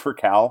 which for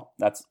Cal,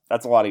 that's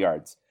a lot of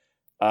yards.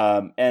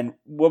 And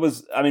what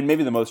was,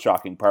 maybe the most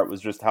shocking part was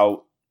just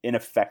how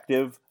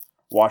ineffective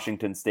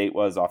Washington State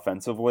was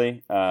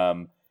offensively.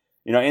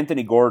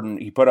 Anthony Gordon,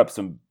 he put up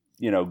some,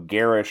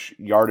 garish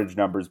yardage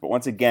numbers, but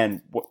once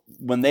again,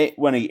 when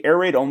an air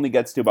raid only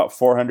gets to about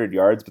 400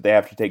 yards, but they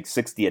have to take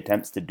 60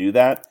 attempts to do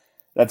that,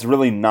 that's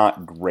really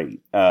not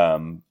great.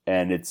 And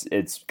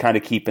it's kind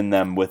of keeping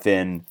them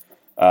within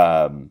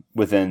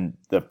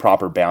the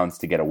proper bounds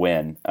to get a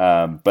win.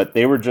 But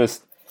they were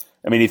just,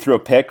 he threw a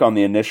pick on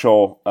the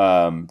initial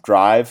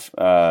drive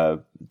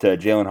to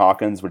Jalen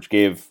Hawkins, which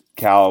gave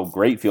Cal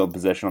great field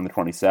position on the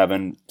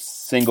 27,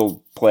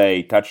 single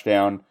play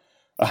touchdown,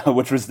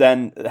 which was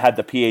then had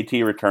the PAT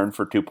return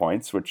for 2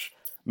 points, which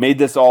made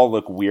this all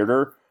look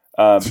weirder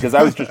because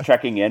I was just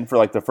checking in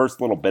for the first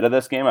little bit of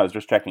this game. I was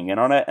just checking in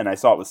on it, and I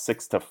saw it was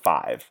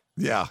 6-5.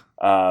 Yeah.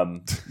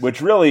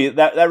 Which really,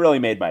 that really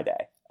made my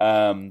day.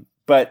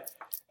 But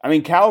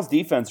Cal's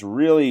defense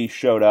really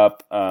showed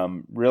up,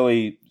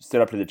 really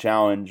stood up to the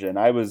challenge, and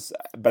I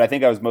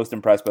think I was most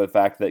impressed by the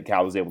fact that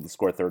Cal was able to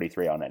score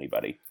 33 on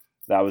anybody.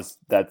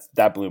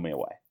 That blew me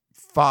away.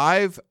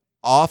 5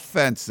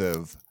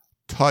 offensive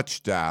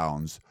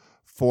touchdowns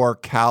for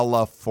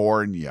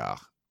California.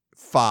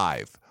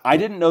 5. I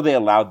didn't know they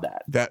allowed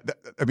that.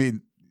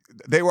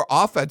 They were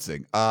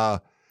offensing.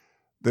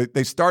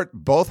 They start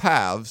both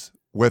halves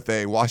with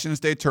a Washington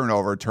State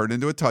turnover turned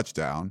into a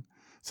touchdown.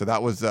 So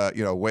that was,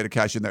 way to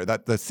cash in there.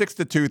 That the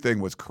 6-2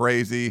 thing was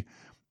crazy.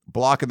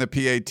 Blocking the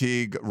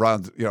PAT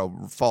runs,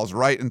 falls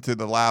right into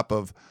the lap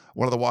of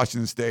one of the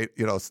Washington State,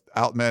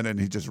 outmen, and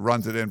he just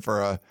runs it in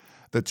for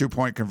the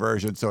 2-point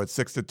conversion. So it's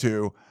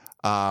 6-2.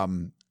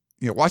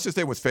 Washington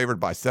State was favored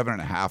by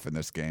 7.5 in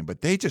this game, but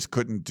they just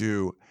couldn't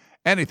do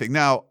anything.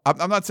 Now,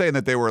 I'm not saying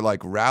that they were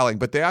rallying,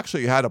 but they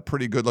actually had a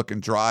pretty good looking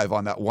drive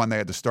on that one. They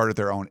had to start at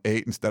their own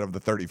 8 instead of the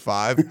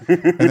 35,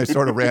 and they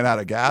sort of ran out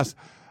of gas.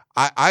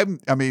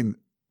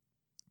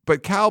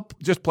 But Cal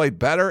just played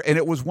better, and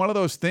it was one of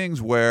those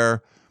things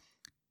where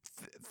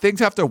things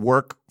have to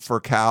work for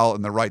Cal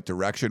in the right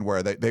direction,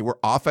 where they were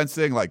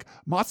offensing.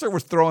 Monster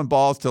was throwing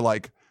balls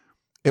to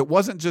it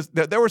wasn't just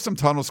there were some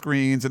tunnel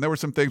screens and there were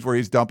some things where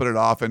he's dumping it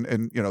off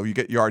and you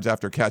get yards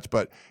after catch,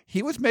 but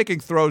he was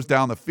making throws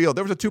down the field.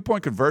 There was a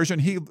 2-point conversion.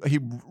 He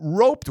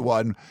roped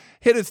one,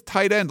 hit his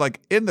tight end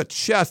in the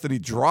chest, and he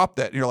dropped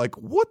it. And you're like,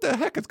 what the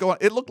heck is going on?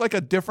 It looked like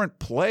a different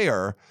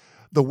player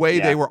the way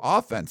they were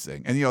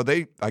offensing. And,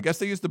 I guess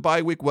they used the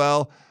bye week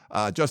well.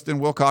 Justin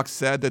Wilcox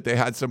said that they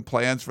had some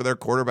plans for their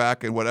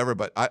quarterback and whatever,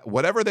 but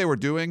whatever they were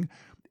doing,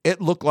 it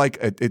looked like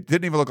it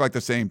didn't even look like the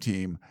same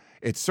team.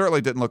 It certainly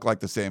didn't look like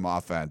the same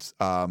offense.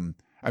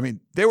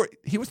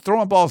 He was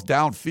throwing balls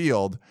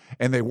downfield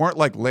and they weren't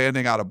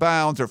landing out of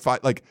bounds or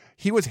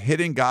he was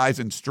hitting guys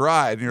in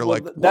stride. And you're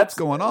what's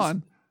going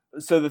on?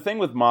 So the thing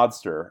with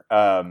Modster,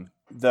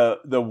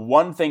 the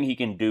one thing he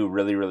can do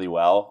really, really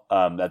well,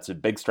 that's a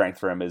big strength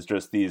for him, is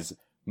just these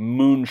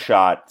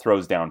moonshot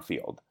throws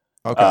downfield.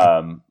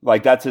 Okay.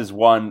 That's his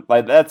one,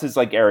 that's his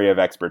area of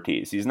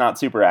expertise. He's not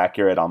super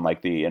accurate on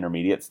the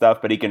intermediate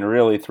stuff, but he can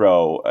really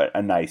throw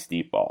a nice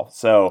deep ball.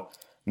 So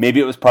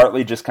maybe it was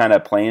partly just kind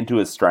of playing to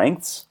his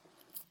strengths.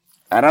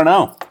 I don't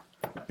know.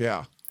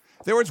 Yeah.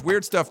 There was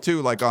weird stuff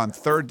too, on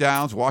third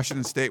downs,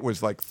 Washington State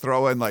was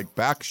throwing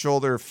back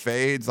shoulder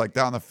fades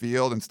down the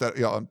field instead,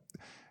 in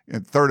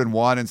 3rd and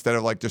 1 instead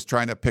of just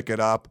trying to pick it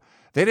up.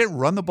 They didn't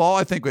run the ball,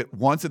 I think,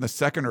 once in the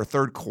second or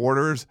third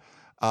quarters.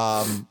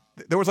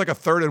 there was like a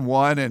 3rd and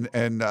 1,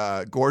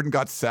 and Gordon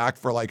got sacked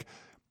for like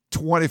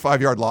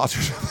 25-yard loss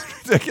or something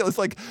ridiculous.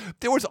 Like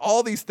there was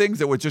all these things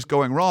that were just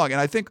going wrong. And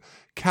I think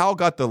Cal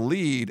got the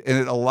lead, and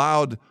it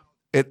allowed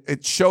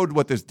it showed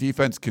what this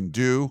defense can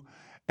do.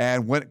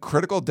 And when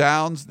critical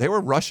downs, they were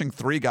rushing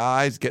 3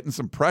 guys, getting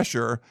some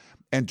pressure,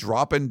 and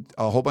dropping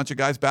a whole bunch of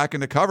guys back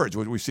into coverage,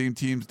 which we've seen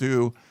teams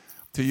do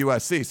to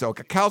USC. So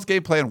Cal's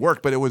game plan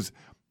worked, but it was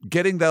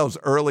getting those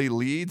early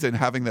leads and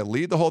having the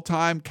lead the whole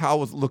time. Cal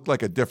looked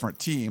like a different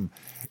team.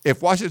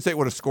 If Washington State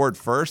would have scored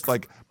first,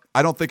 like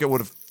I don't think it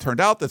would have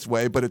turned out this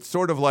way, but it's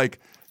sort of like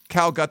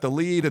Cal got the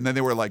lead, and then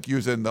they were like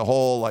using the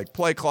whole like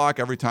play clock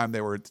every time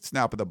they were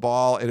snapping the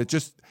ball, and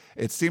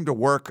it seemed to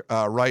work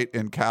right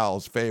in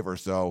Cal's favor.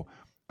 So,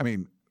 I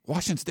mean,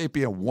 Washington State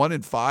being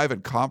 1-5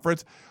 in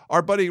conference.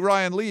 Our buddy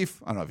Ryan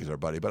Leaf, I don't know if he's our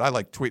buddy, but I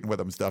like tweeting with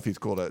him and stuff. He's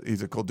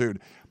a cool dude.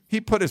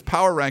 He put his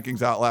power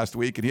rankings out last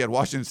week, and he had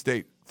Washington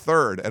State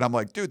 3rd. And I'm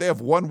like, dude, they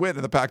have 1 win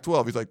in the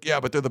Pac-12. He's like, yeah,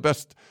 but they're the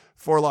best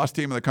 4-loss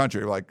team in the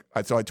country.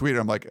 So I tweeted,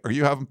 I'm like, are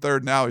you having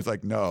 3rd now? He's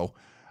like, no.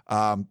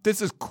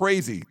 This is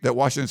crazy that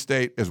Washington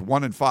State is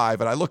 1-5.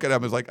 And I look at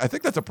him as like, I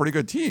think that's a pretty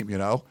good team,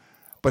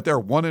 but they're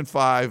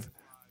 1-5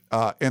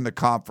 in the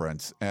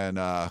conference. And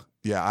I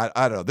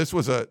don't know. This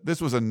was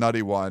a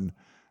nutty one,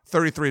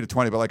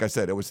 33-20. But like I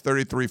said, it was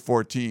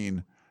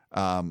 33-14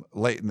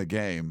 late in the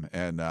game.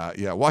 And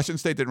Washington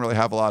State didn't really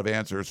have a lot of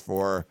answers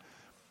for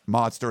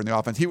Monster in the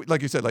offense. He,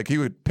 like you said, like he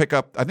would pick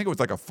up, I think it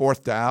was like a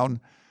 4th down,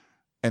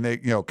 and they,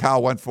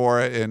 Cal went for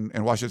it in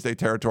Washington State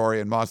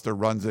territory, and Monster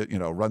runs it,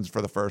 runs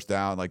for the 1st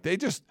down. Like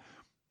it was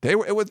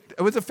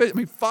I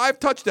mean, 5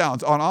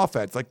 touchdowns on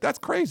offense. Like that's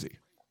crazy.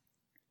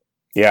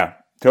 Yeah,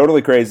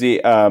 totally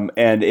crazy.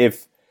 And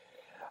if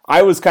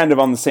I was kind of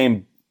on the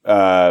same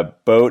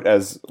boat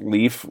as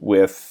Leaf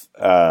with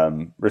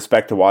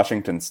respect to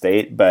Washington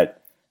State,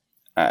 but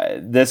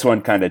this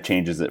one kind of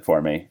changes it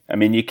for me. I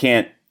mean, you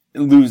can't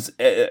lose.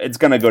 It's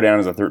going to go down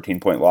as a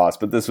 13-point loss,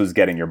 but this was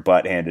getting your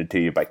butt handed to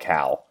you by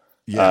Cal.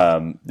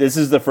 Yeah. This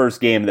is the first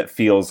game that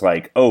feels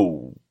like,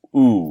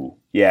 Washington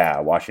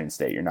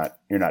State, you're not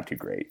too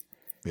great.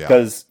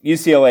 Because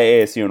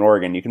UCLA, ASU, and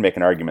Oregon, you can make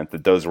an argument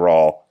that those were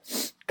all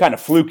kind of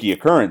fluky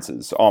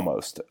occurrences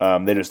almost.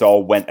 They just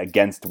all went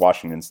against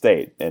Washington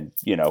State. And,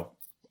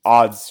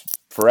 odds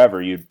forever,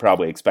 you'd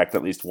probably expect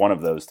at least one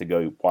of those to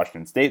go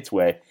Washington State's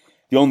way.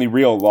 The only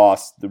real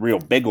loss, the real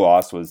big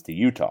loss, was to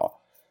Utah.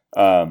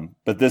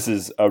 But this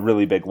is a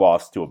really big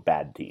loss to a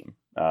bad team.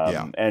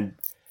 And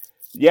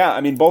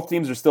I mean, both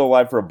teams are still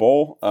alive for a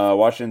bowl.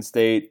 Washington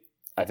State,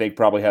 I think,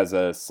 probably has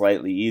a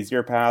slightly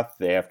easier path.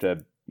 They have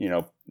to,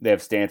 they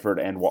have Stanford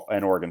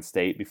and Oregon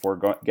State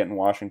before getting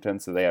Washington,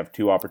 so they have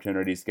 2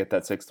 opportunities to get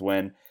that 6th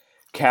win.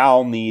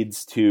 Cal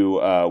needs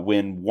to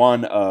win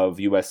one of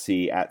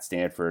USC, at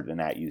Stanford, and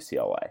at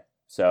UCLA.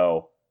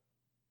 So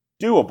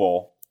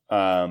doable,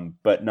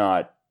 but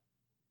not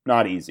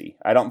easy.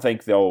 I don't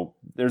think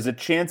there's a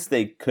chance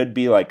they could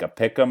be like a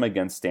pick 'em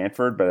against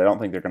Stanford, but I don't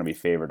think they're going to be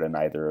favored in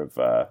either of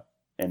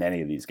in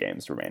any of these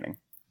games remaining.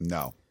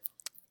 No.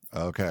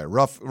 Okay,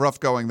 rough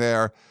going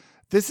there.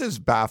 This is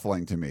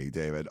baffling to me,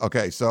 David.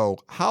 Okay, so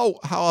how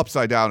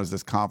upside down is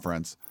this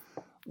conference?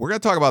 We're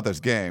going to talk about this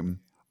game.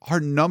 Our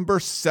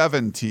number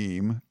 7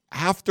 team,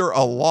 after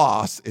a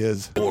loss,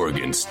 is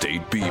Oregon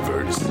State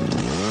Beavers.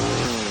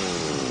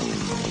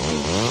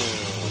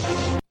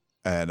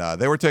 And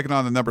they were taking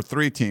on the number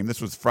 3 team.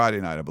 This was Friday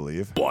night, I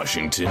believe.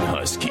 Washington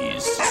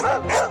Huskies.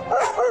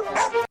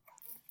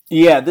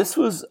 Yeah, this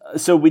was.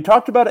 So we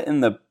talked about it in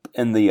the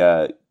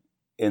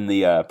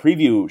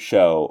preview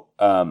show.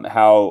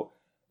 How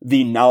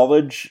the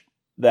knowledge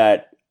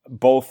that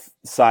both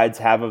sides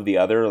have of the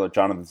other, like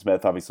Jonathan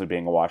Smith obviously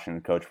being a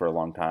Washington coach for a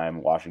long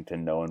time,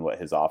 Washington knowing what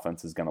his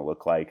offense is going to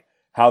look like,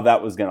 how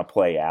that was going to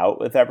play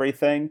out with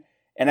everything.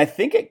 And I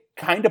think it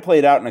kind of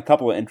played out in a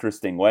couple of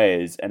interesting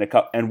ways,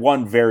 and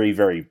one very,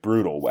 very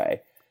brutal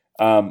way.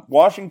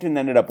 Washington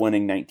ended up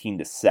winning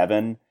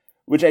 19-7,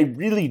 which I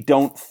really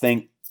don't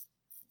think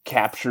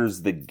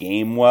captures the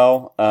game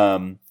well.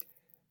 And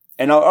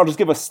I'll just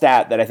give a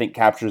stat that I think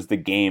captures the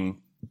game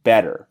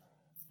better.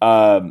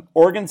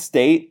 Oregon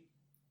State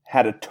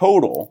had a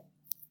total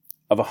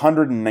of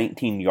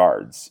 119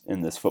 yards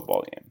in this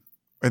football game.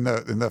 In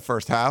the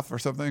first half or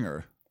something,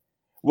 or?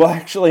 Well,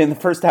 actually, in the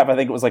first half, I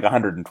think it was like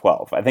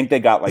 112. I think they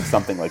got like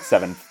something like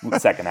 7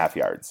 second half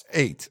yards.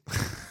 8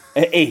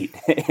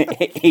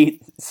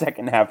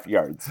 second half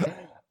yards.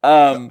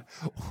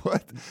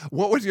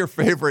 What was your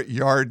favorite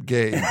yard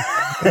game in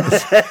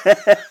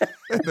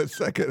the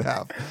second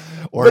half?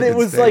 But it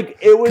was State?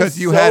 Because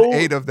you had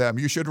 8 of them.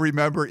 You should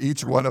remember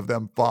each one of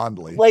them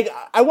fondly. Like,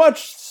 I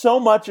watched so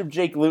much of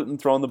Jake Luton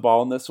throwing the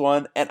ball in this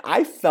one, and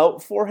I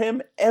felt for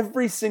him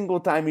every single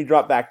time he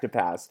dropped back to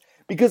pass.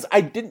 Because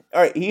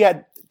he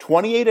had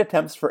 28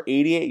 attempts for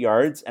 88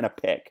 yards and a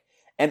pick.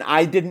 And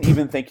I didn't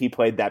even think he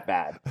played that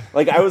bad.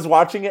 Like, I was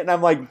watching it and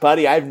I'm like,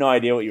 buddy, I have no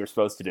idea what you were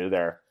supposed to do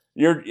there.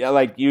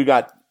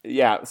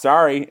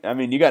 Sorry. I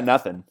mean, you got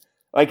nothing.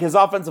 Like, his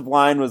offensive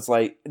line was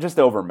like just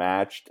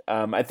overmatched.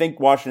 I think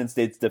Washington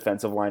State's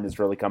defensive line is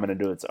really coming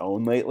into its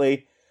own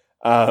lately.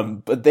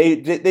 But they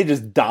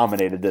just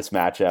dominated this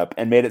matchup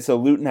and made it so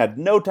Luton had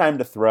no time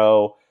to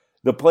throw.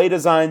 The play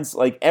designs,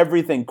 like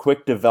everything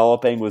quick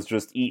developing, was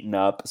just eaten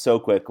up so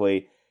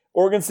quickly.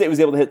 Oregon State was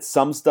able to hit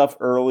some stuff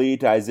early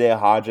to Isaiah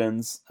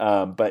Hodgins,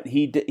 but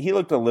he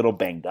looked a little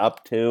banged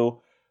up too.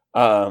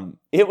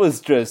 It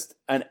was just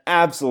an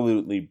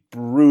absolutely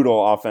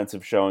brutal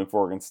offensive showing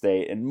for Oregon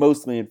State, and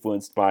mostly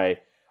influenced by,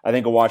 I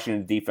think, a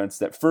Washington defense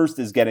that first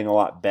is getting a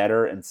lot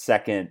better, and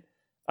second,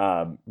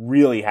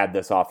 really had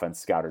this offense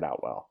scouted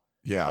out well.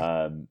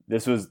 Yeah.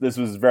 This was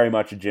very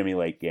much a Jimmy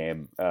Lake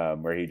game,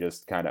 where he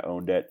just kind of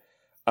owned it.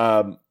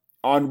 On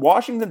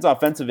Washington's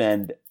offensive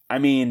end, I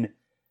mean,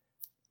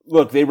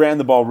 look, they ran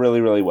the ball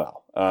really, really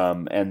well.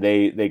 And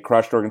they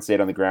crushed Oregon State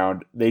on the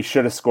ground. They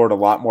should have scored a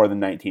lot more than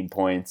 19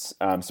 points.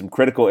 Some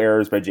critical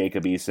errors by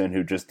Jacob Eason,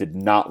 who just did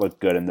not look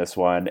good in this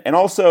one. And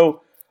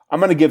also, I'm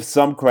going to give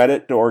some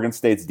credit to Oregon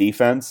State's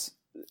defense.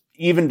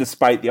 Even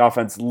despite the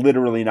offense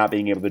literally not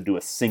being able to do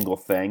a single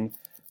thing,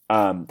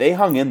 they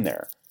hung in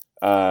there.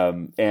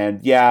 And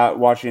yeah,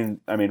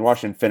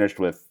 Washington finished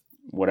with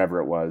whatever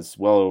it was,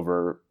 well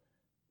over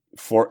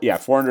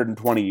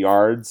 420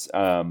 yards.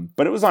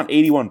 But it was on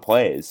 81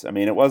 plays. I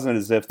mean, it wasn't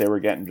as if they were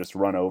getting just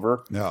run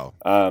over. No.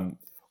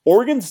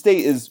 Oregon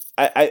State is,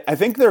 I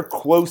think they're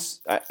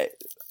close.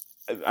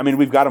 I mean,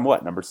 we've got them,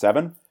 number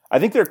 7? I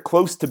think they're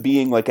close to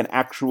being like an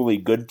actually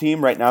good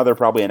team. Right now, they're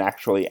probably an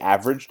actually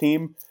average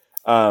team.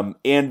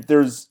 And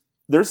there's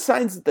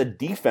signs that the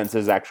defense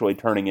is actually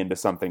turning into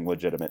something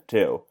legitimate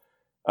too.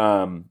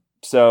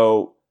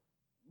 So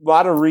a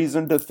lot of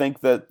reason to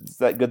think that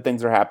good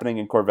things are happening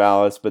in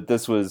Corvallis, but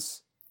this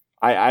was,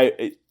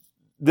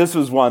 this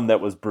was one that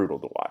was brutal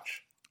to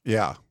watch.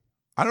 Yeah.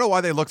 I don't know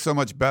why they look so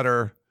much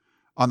better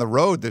on the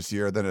road this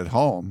year than at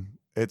home.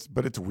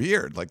 But it's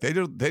weird. Like they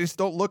just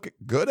don't look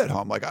good at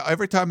home. Like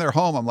every time they're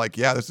home, I'm like,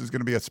 yeah, this is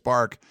going to be a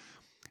spark.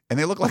 And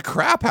they look like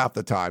crap half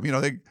the time. You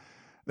know,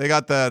 they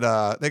got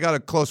that, they got a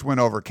close win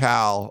over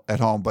Cal at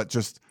home, but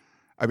just,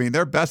 I mean,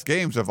 their best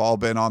games have all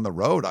been on the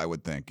road, I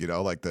would think, you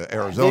know, like the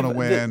Arizona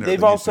win. They've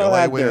or the also UCLA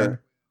had win.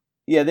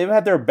 they've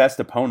had their best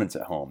opponents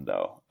at home,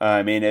 though.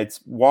 I mean,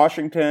 it's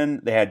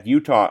Washington, they had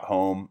Utah at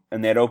home,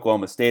 and they had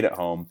Oklahoma State at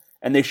home,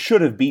 and they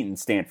should have beaten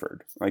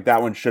Stanford. Like,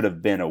 that one should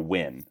have been a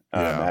win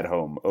at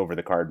home over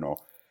the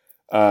Cardinal.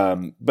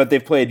 But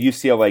they've played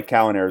UCLA,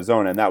 Cal, and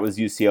Arizona, and that was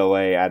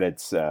UCLA at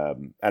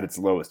its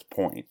lowest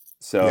point.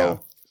 So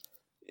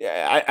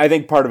I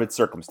think part of it's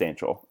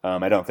circumstantial.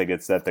 I don't think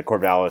it's that the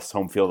Corvallis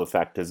home field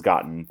effect has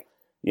gotten,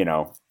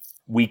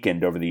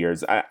 weakened over the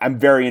years. I'm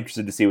very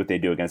interested to see what they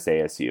do against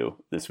ASU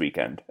this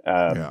weekend,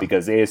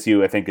 because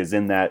ASU, I think, is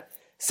in that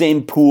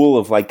same pool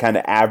of like kind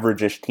of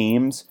average-ish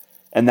teams,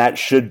 and that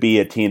should be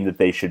a team that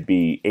they should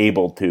be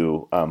able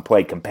to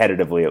play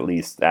competitively, at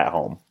least at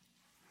home.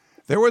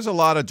 There was a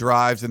lot of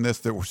drives in this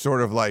that were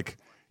sort of like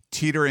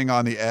teetering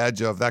on the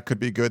edge of that could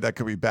be good, that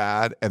could be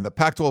bad, and the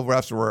Pac-12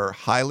 refs were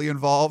highly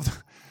involved.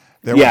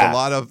 There was a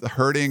lot of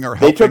hurting or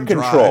helping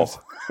drives.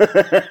 They took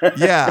control.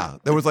 Yeah,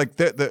 there was like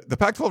the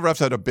Pac-12 refs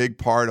had a big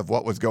part of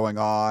what was going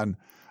on.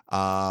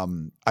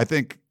 I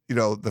think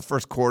the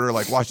first quarter,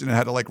 like Washington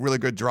had a like really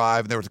good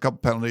drive, and there was a couple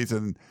penalties,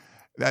 and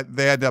that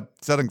they ended up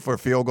settling for a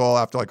field goal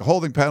after like a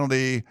holding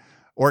penalty.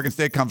 Oregon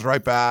State comes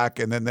right back,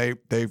 and then they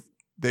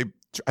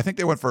I think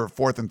they went for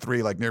 4th and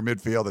 3, like near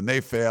midfield, and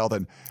they failed.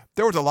 And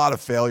there was a lot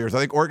of failures. I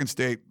think Oregon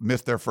State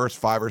missed their first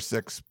 5 or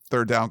 6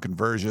 third down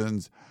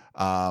conversions.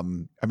 I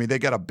mean, they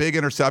got a big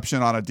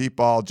interception on a deep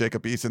ball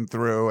Jacob Eason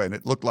threw, and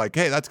it looked like,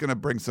 hey, that's going to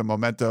bring some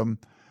momentum.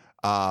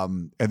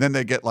 And then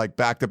they get like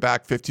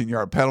back-to-back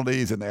 15-yard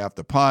penalties, and they have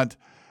to punt.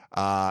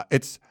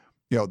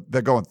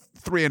 They're going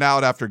 3 and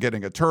out after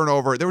getting a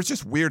turnover. There was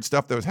just weird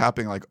stuff that was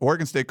happening. Like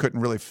Oregon State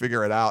couldn't really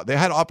figure it out. They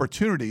had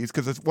opportunities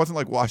because it wasn't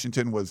like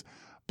Washington was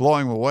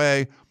blowing them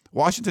away.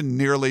 Washington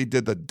nearly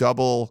did the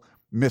double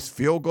missed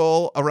field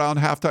goal around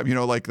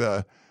halftime. Like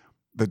the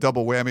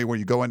double whammy where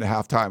you go into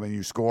halftime and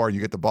you score and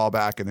you get the ball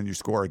back and then you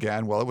score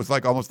again. Well, it was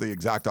like almost the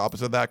exact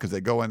opposite of that because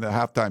they go into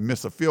halftime,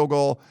 miss a field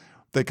goal.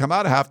 They come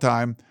out of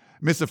halftime,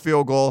 miss a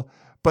field goal.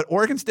 But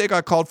Oregon State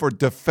got called for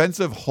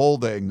defensive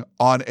holding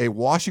on a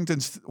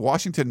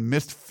Washington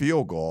missed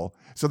field goal.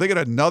 So they get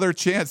another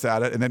chance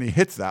at it, and then he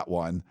hits that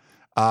one.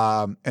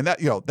 And that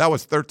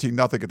was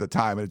 13-0 at the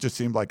time, and it just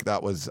seemed like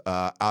that was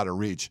out of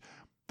reach.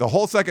 The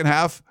whole second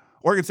half,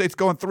 Oregon State's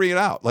going 3 and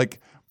out. Like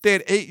they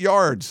had 8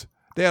 yards.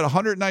 They had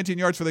 119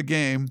 yards for the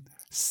game,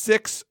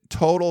 6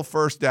 total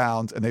first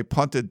downs, and they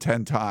punted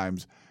 10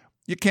 times.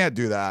 You can't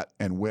do that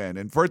and win.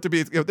 And for it to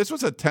be, this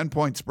was a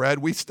 10-point spread.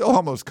 We still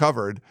almost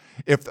covered.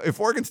 If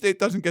Oregon State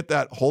doesn't get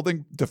that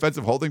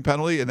defensive holding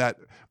penalty and that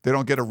they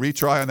don't get a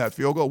retry on that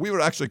field goal, we would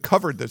have actually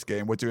covered this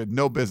game, which we had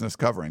no business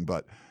covering.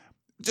 But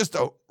just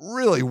a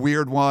really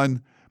weird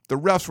one. The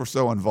refs were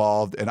so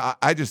involved, and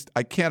I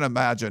can't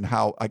imagine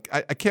how I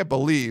can't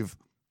believe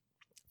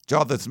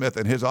Jonathan Smith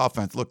and his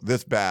offense looked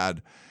this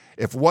bad.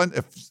 If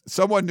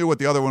someone knew what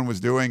the other one was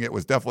doing, it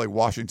was definitely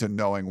Washington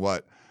knowing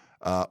what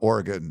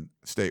Oregon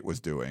State was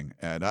doing.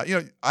 And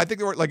I think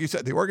they were, like you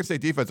said, the Oregon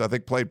State defense I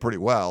think played pretty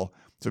well.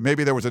 So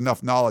maybe there was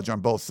enough knowledge on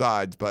both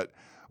sides, but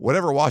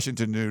whatever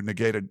Washington knew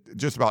negated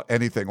just about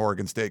anything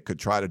Oregon State could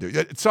try to do.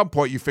 At some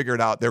point, you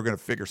figured out they were going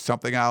to figure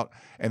something out,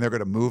 and they're going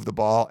to move the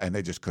ball, and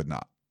they just could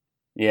not.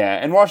 Yeah,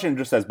 and Washington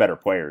just has better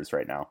players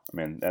right now. I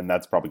mean, and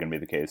that's probably going to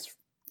be the case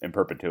in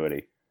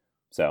perpetuity.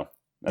 So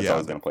that's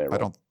always going to play a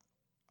role.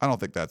 I don't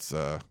think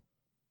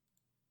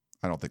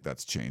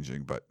that's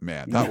changing. But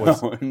man, that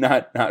was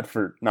not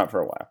for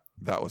a while.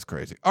 That was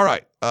crazy. All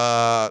right,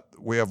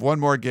 we have one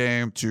more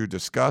game to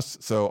discuss.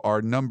 So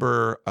our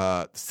number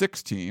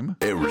 6 team,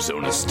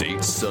 Arizona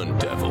State Sun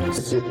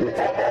Devils.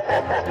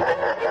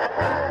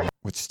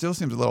 which still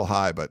seems a little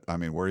high, but I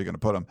mean, where are you going to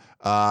put them?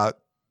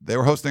 They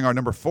were hosting our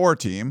number 4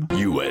 team,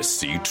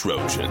 USC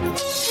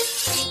Trojans.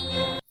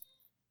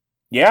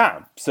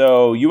 Yeah,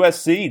 so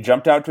USC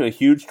jumped out to a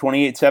huge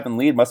 28-7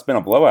 lead. Must have been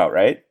a blowout,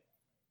 right?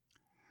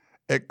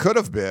 It could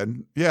have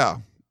been, yeah.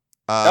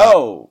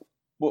 Well,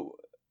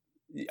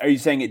 are you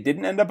saying it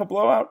didn't end up a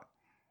blowout?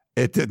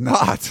 It did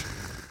not.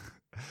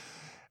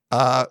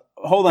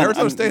 Hold on.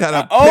 Arizona State had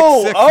a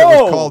pick six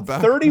that was called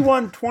back.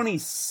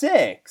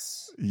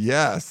 31-26.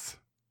 Yes.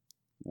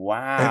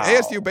 Wow. And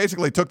ASU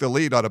basically took the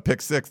lead on a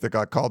pick 6 that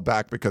got called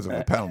back because of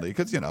a penalty,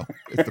 because,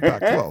 it's the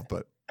Pac-12.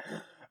 But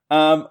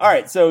all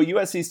right, so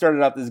USC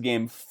started out this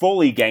game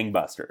fully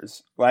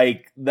gangbusters.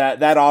 Like,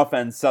 that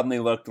offense suddenly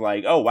looked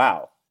like, oh,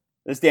 wow,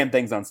 this damn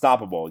thing's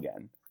unstoppable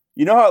again.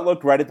 You know how it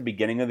looked right at the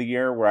beginning of the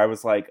year where I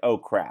was like, oh,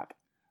 crap.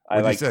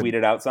 I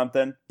tweeted out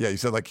something. Yeah, you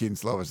said like Keaton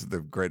Slovis is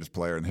the greatest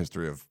player in the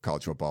history of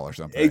college football or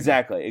something.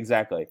 Exactly.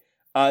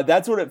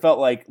 That's what it felt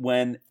like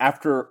when,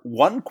 after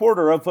one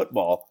quarter of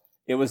football,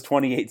 it was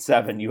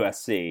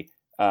 28-7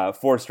 USC,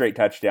 4 straight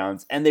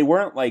touchdowns. And they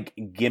weren't like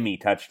gimme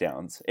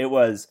touchdowns. It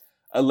was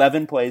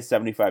 11 plays,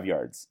 75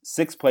 yards,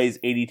 6 plays,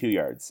 82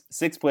 yards,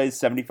 6 plays,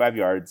 75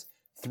 yards,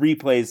 3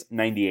 plays,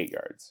 98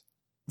 yards.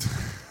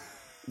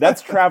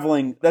 That's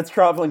traveling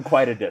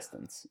quite a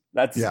distance.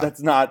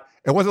 That's not.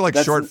 It wasn't like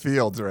short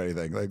fields or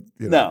anything. Like,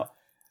 No.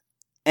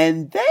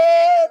 And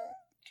then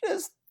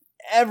just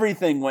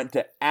everything went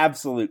to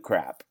absolute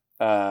crap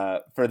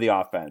for the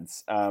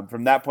offense.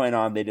 From that point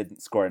on, they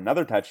didn't score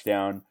another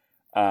touchdown.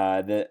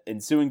 The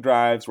ensuing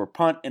drives were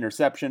punt,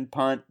 interception,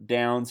 punt,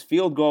 downs,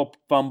 field goal,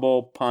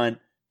 fumble, punt,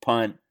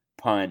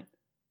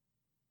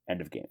 end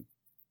of game.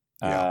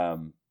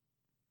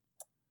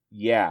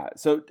 Yeah.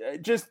 So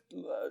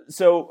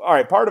all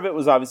right. Part of it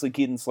was obviously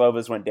Keaton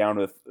Slovis went down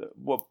with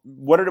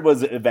what it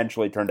was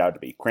eventually turned out to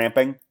be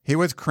cramping. He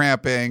was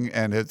cramping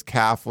and his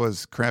calf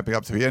was cramping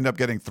up, so he ended up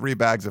getting 3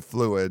 bags of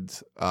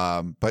fluids.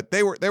 But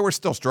they were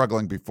still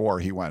struggling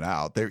before he went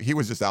out. He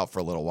was just out for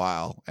a little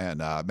while, and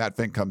Matt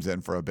Fink comes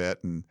in for a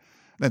bit, and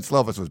then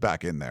Slovis was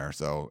back in there.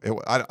 So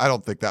I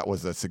don't think that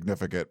was a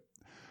significant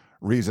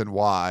reason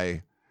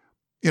why.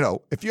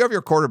 If you have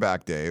your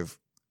quarterback, Dave,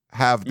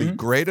 have the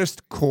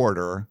greatest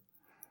quarter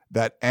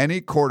that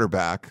any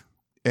quarterback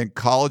in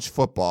college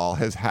football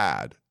has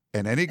had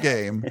in any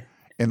game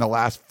in the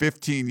last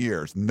 15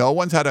 years. No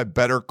one's had a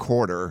better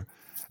quarter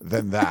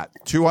than that.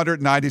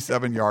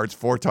 297 yards,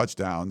 4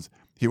 touchdowns.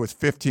 He was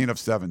 15 of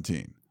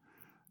 17.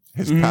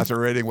 His passer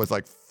rating was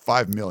like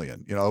 5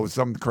 million. It was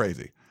something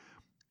crazy.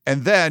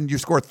 And then you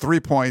score 3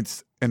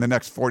 points in the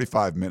next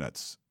 45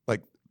 minutes.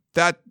 Like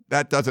that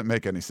doesn't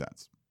make any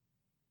sense.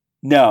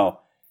 No.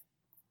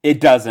 It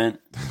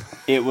doesn't.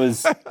 It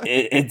was.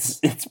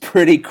 It's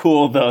pretty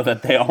cool though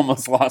that they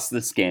almost lost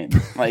this game.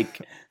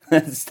 Like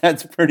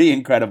that's pretty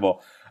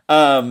incredible.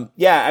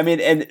 Yeah, I mean,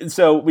 and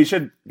so we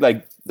should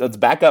let's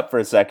back up for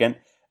a second.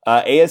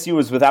 ASU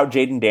was without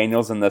Jaden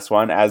Daniels in this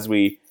one, as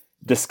we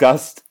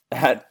discussed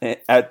at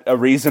a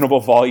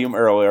reasonable volume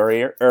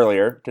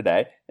earlier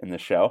today in the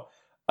show.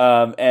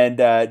 And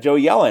Joe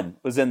Yellen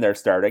was in there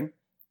starting,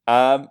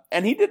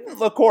 and he didn't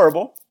look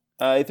horrible.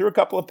 He threw a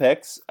couple of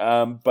picks,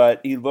 but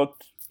he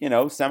looked,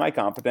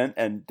 semi-competent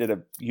and did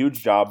a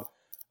huge job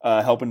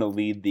helping to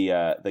lead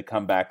the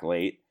comeback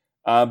late.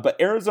 But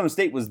Arizona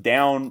State was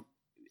down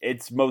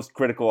its most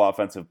critical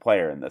offensive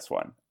player in this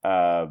one,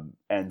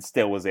 and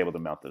still was able to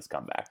mount this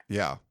comeback.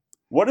 Yeah.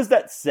 What does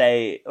that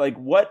say? Like,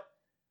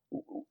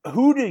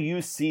 who do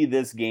you see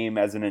this game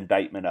as an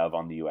indictment of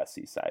on the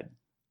USC side?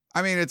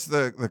 I mean, it's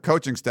the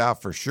coaching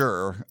staff for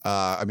sure.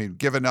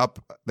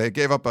 They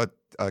gave up a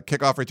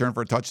kickoff return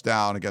for a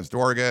touchdown against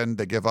Oregon.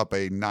 They give up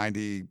a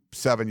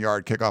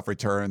 97-yard kickoff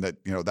return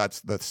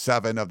that's the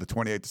 7 of the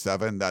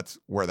 28-7. That's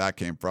where that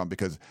came from,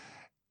 because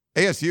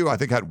ASU, I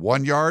think, had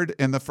 1 yard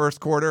in the first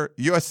quarter.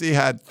 USC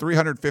had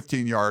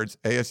 315 yards.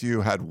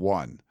 ASU had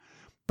 1.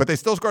 But they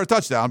still scored a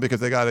touchdown because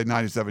they got a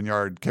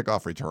 97-yard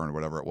kickoff return or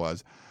whatever it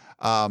was.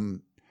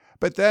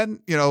 But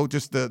then,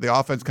 just the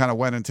offense kind of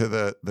went into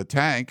the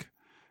tank.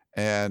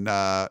 And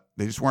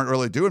they just weren't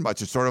really doing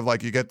much. It's sort of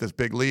like you get this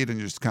big lead and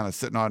you're just kind of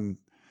sat on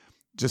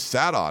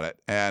it.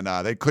 And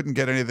they couldn't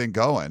get anything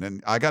going.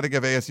 And I got to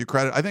give ASU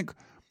credit. I think,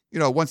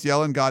 once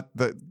Yellen got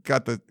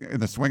in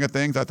the swing of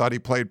things, I thought he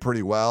played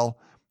pretty well.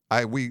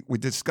 We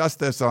discussed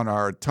this on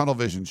our Tunnel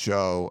Vision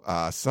show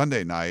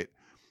Sunday night.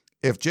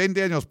 If Jaden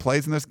Daniels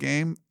plays in this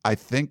game, I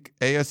think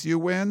ASU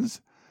wins.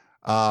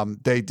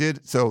 They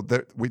did. So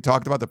we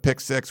talked about the pick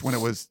six when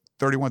it was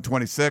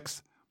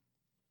 31-26.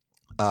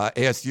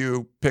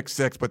 ASU pick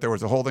six, but there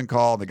was a holding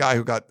call. And the guy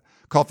who got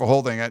called for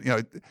holding it,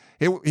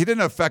 he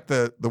didn't affect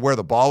the where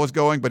the ball was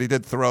going, but he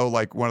did throw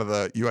like one of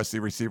the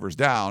USC receivers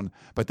down.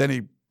 But then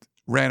he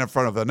ran in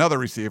front of another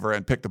receiver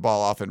and picked the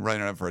ball off and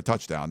ran it in for a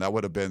touchdown. That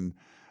would have been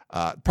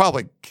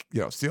probably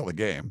seal the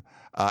game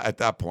at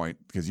that point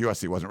because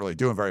USC wasn't really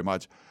doing very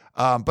much.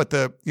 But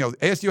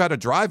ASU had a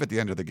drive at the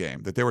end of the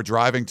game that they were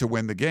driving to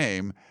win the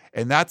game,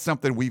 and that's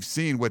something we've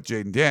seen with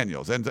Jaden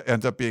Daniels.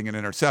 Ends up being an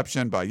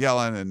interception by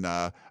Yellen and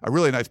a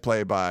really nice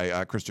play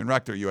by Christian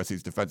Rector,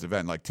 USC's defensive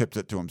end, like tips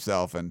it to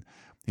himself and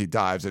he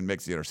dives and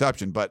makes the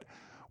interception. But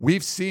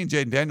we've seen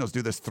Jaden Daniels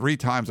do this 3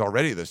 times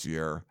already this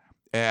year,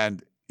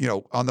 and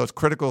on those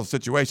critical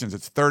situations,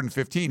 it's 3rd and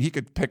 15. He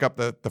could pick up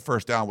the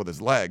first down with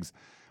his legs.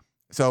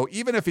 So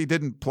even if he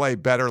didn't play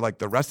better like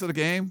the rest of the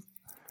game,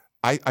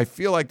 I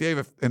feel like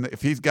Dave,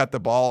 if he's got the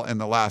ball in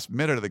the last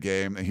minute of the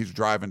game and he's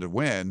driving to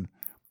win,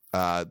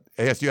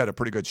 ASU had a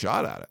pretty good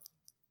shot at it.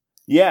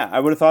 Yeah, I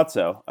would have thought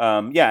so.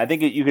 I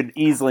think you could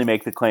easily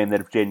make the claim that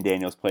if Jaden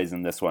Daniels plays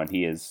in this one,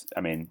 he is.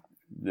 I mean,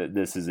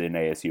 this is an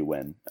ASU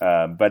win.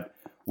 But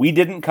we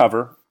didn't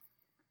cover.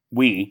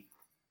 We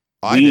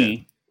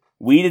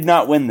did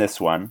not win this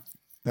one.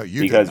 No,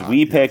 you because did not.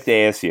 We picked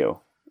ASU.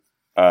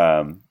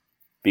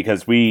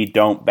 Because we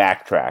don't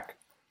backtrack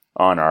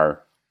on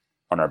our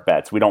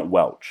bets. We don't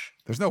welch.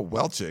 There's no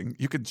welching.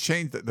 You can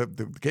change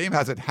the game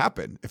hasn't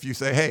happened. If you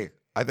say, hey,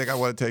 I think I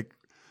want to take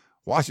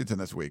Washington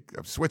this week,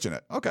 I'm switching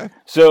it. Okay.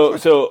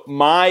 So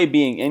my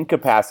being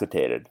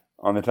incapacitated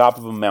on the top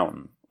of a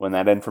mountain when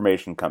that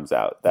information comes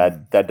out,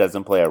 that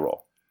doesn't play a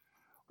role.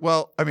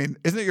 Well, I mean,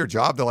 isn't it your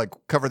job to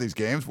cover these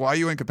games? Why are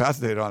you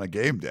incapacitated on a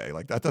game day?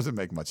 That doesn't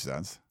make much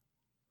sense.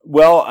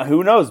 Well,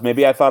 who knows?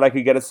 Maybe I thought I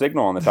could get a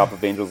signal on the top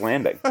of Angel's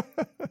Landing.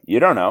 You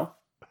don't know.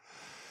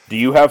 Do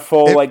you have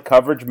full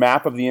coverage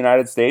map of the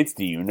United States?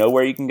 Do you know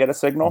where you can get a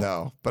signal?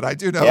 No, but I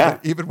do know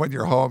that even when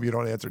you're home, you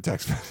don't answer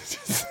text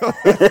messages.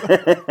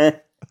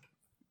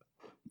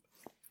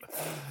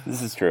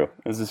 This is true.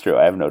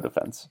 I have no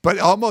defense. But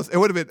it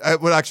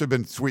would actually have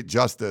been sweet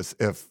justice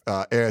if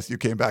ASU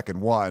came back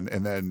and won,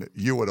 and then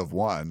you would have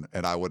won,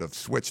 and I would have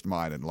switched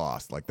mine and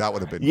lost. That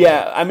would have been.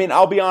 Yeah, great. I mean,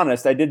 I'll be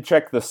honest. I did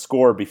check the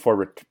score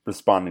before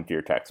responding to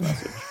your text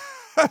message.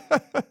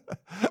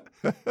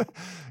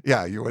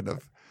 Yeah, you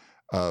wouldn't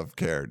have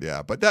cared.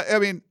 Yeah, but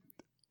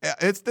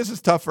this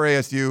is tough for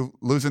ASU,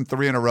 losing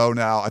 3 in a row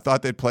now. I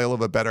thought they'd play a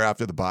little bit better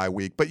after the bye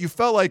week, but you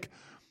felt like.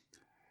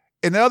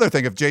 And the other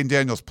thing, if Jaden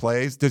Daniels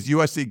plays, does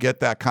USC get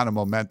that kind of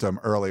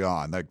momentum early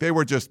on? They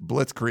were just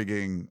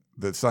blitzkrieging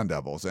the Sun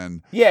Devils,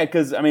 and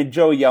because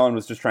Joey Yellen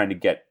was just trying to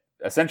get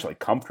essentially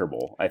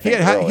comfortable. I think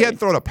he hadn't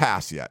thrown a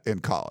pass yet in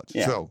college,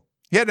 so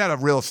he hadn't had a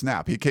real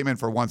snap. He came in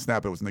for one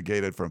snap; it was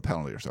negated for a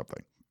penalty or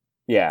something.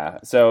 Yeah,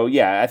 so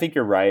I think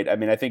you're right. I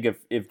mean, I think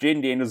if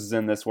Jaden Daniels is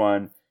in this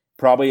one,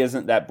 probably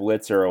isn't that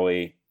blitz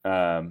early.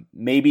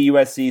 Maybe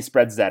USC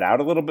spreads that out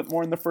a little bit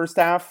more in the first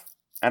half.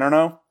 I don't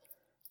know.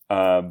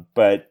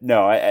 But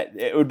no,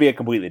 it would be a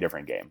completely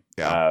different game.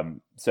 Yeah.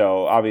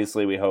 So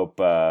obviously we hope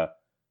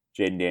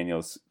Jaden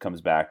Daniels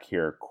comes back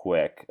here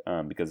quick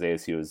because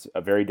ASU is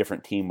a very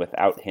different team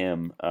without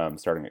him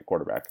starting at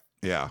quarterback.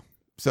 Yeah.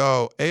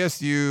 So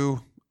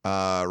ASU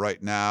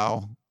right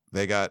now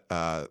they're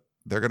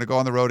going to go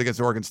on the road against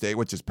Oregon State,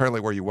 which is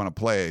apparently where you want to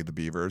play the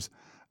Beavers.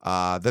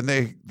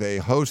 Then they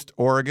host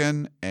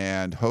Oregon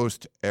and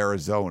host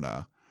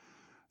Arizona.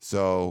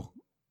 So.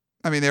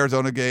 The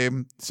Arizona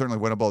game, certainly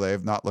winnable. They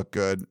have not looked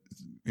good.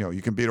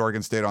 You can beat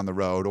Oregon State on the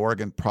road.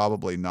 Oregon,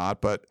 probably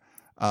not. But,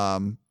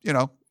 I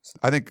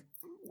think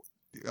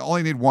you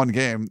only need one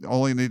game.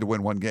 Only need to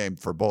win one game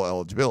for bowl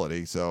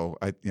eligibility. So,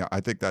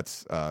 I think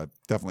that's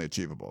definitely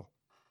achievable.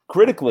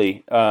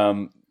 Critically,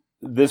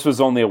 this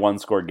was only a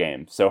 1-score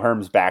game. So,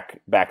 Herm's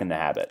back in the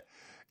habit.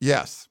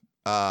 Yes.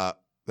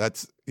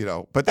 That's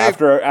but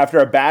after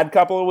a bad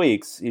couple of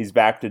weeks, he's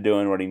back to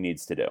doing what he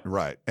needs to do.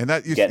 Right, and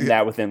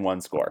that within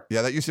 1 score.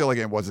 Yeah, that UCLA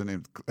game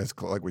wasn't as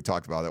like we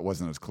talked about. It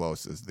wasn't as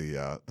close as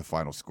the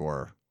final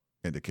score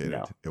indicated.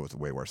 No. It was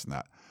way worse than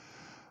that.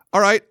 All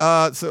right,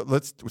 so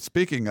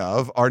speaking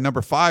of our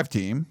number 5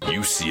 team,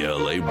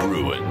 UCLA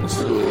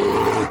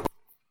Bruins.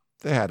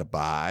 They had a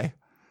bye.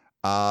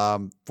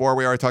 4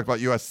 we already talked about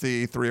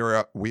USC.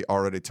 3 we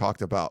already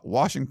talked about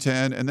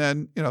Washington, and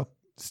then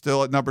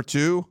still at number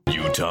 2,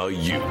 Utah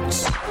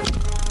Utes.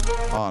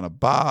 On a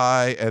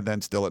bye, and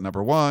then still at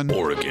number 1,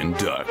 Oregon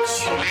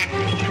Ducks.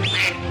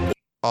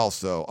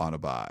 Also on a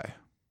bye.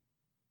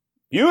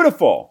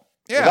 Beautiful.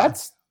 Yeah, well,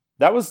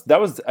 that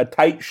was a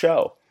tight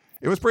show.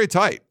 It was pretty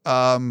tight.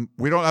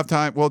 We don't have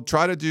time. We'll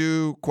try to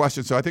do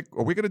questions. So I think,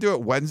 are we going to do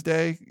it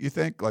Wednesday, you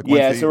think?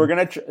 Wednesday? So we're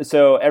going to,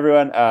 so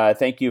everyone,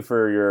 thank you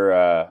for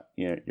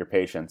your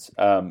patience.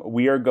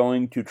 We are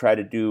going to try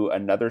to do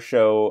another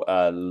show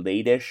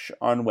late-ish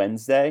on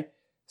Wednesday.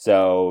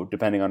 So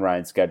depending on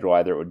Ryan's schedule,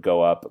 either it would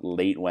go up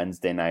late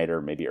Wednesday night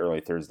or maybe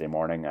early Thursday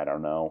morning. I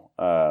don't know.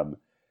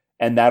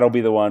 And that'll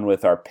be the one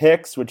with our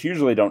picks, which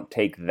usually don't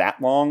take that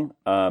long.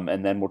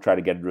 And then we'll try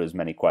to get into as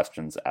many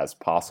questions as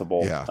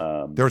possible.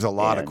 Yeah. There's a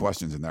lot of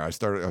questions in there. I was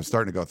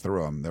starting to go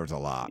through them. There was a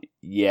lot.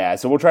 Yeah.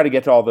 So we'll try to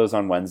get to all those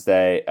on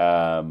Wednesday.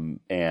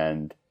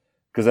 And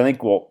because I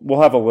think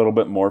we'll have a little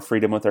bit more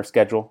freedom with our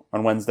schedule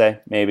on Wednesday,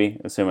 maybe,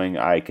 assuming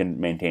I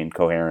can maintain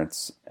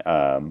coherence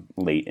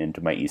late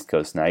into my East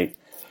Coast night.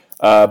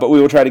 But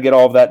we will try to get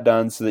all of that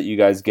done so that you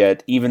guys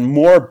get even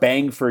more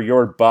bang for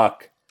your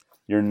buck,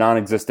 your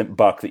non-existent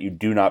buck that you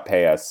do not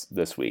pay us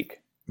this week.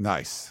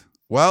 Nice.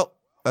 Well,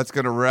 that's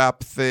going to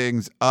wrap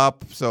things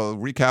up. So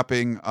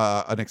recapping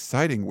an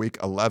exciting week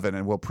 11,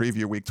 and we'll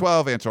preview week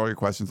 12, answer all your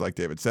questions like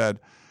David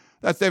said.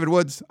 That's David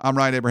Woods. I'm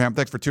Ryan Abraham.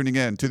 Thanks for tuning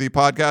in to the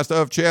Podcast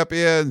of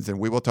Champions, and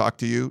we will talk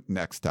to you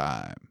next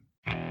time.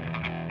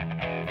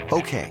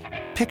 Okay,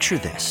 picture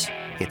this.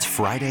 It's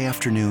Friday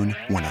afternoon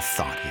when a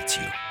thought hits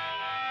you.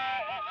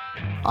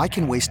 I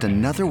can waste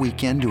another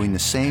weekend doing the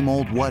same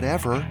old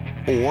whatever,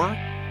 or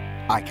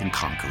I can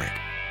conquer it.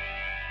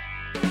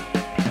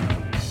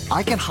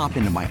 I can hop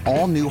into my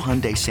all-new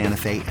Hyundai Santa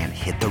Fe and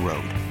hit the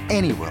road.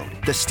 Any road.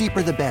 The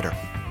steeper, the better.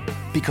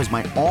 Because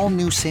my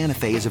all-new Santa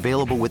Fe is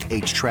available with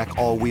H-Track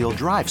all-wheel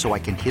drive, so I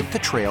can hit the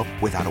trail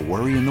without a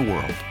worry in the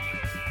world.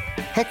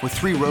 Heck, with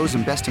 3 rows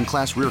and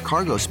best-in-class rear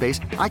cargo space,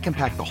 I can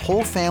pack the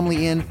whole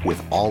family in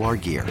with all our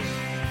gear.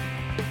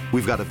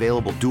 We've got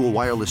available dual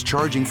wireless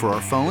charging for our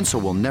phones, so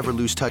we'll never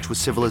lose touch with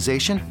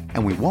civilization,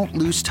 and we won't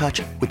lose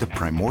touch with the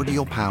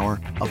primordial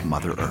power of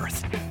Mother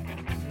Earth.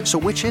 So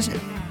which is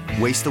it?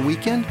 Waste the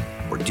weekend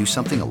or do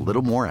something a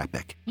little more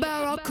epic?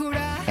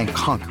 And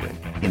conquer it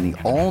in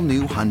the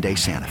all-new Hyundai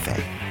Santa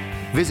Fe.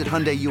 Visit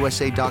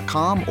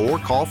HyundaiUSA.com or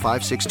call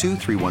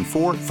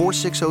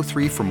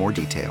 562-314-4603 for more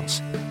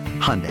details.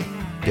 Hyundai,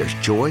 there's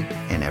joy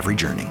in every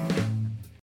journey.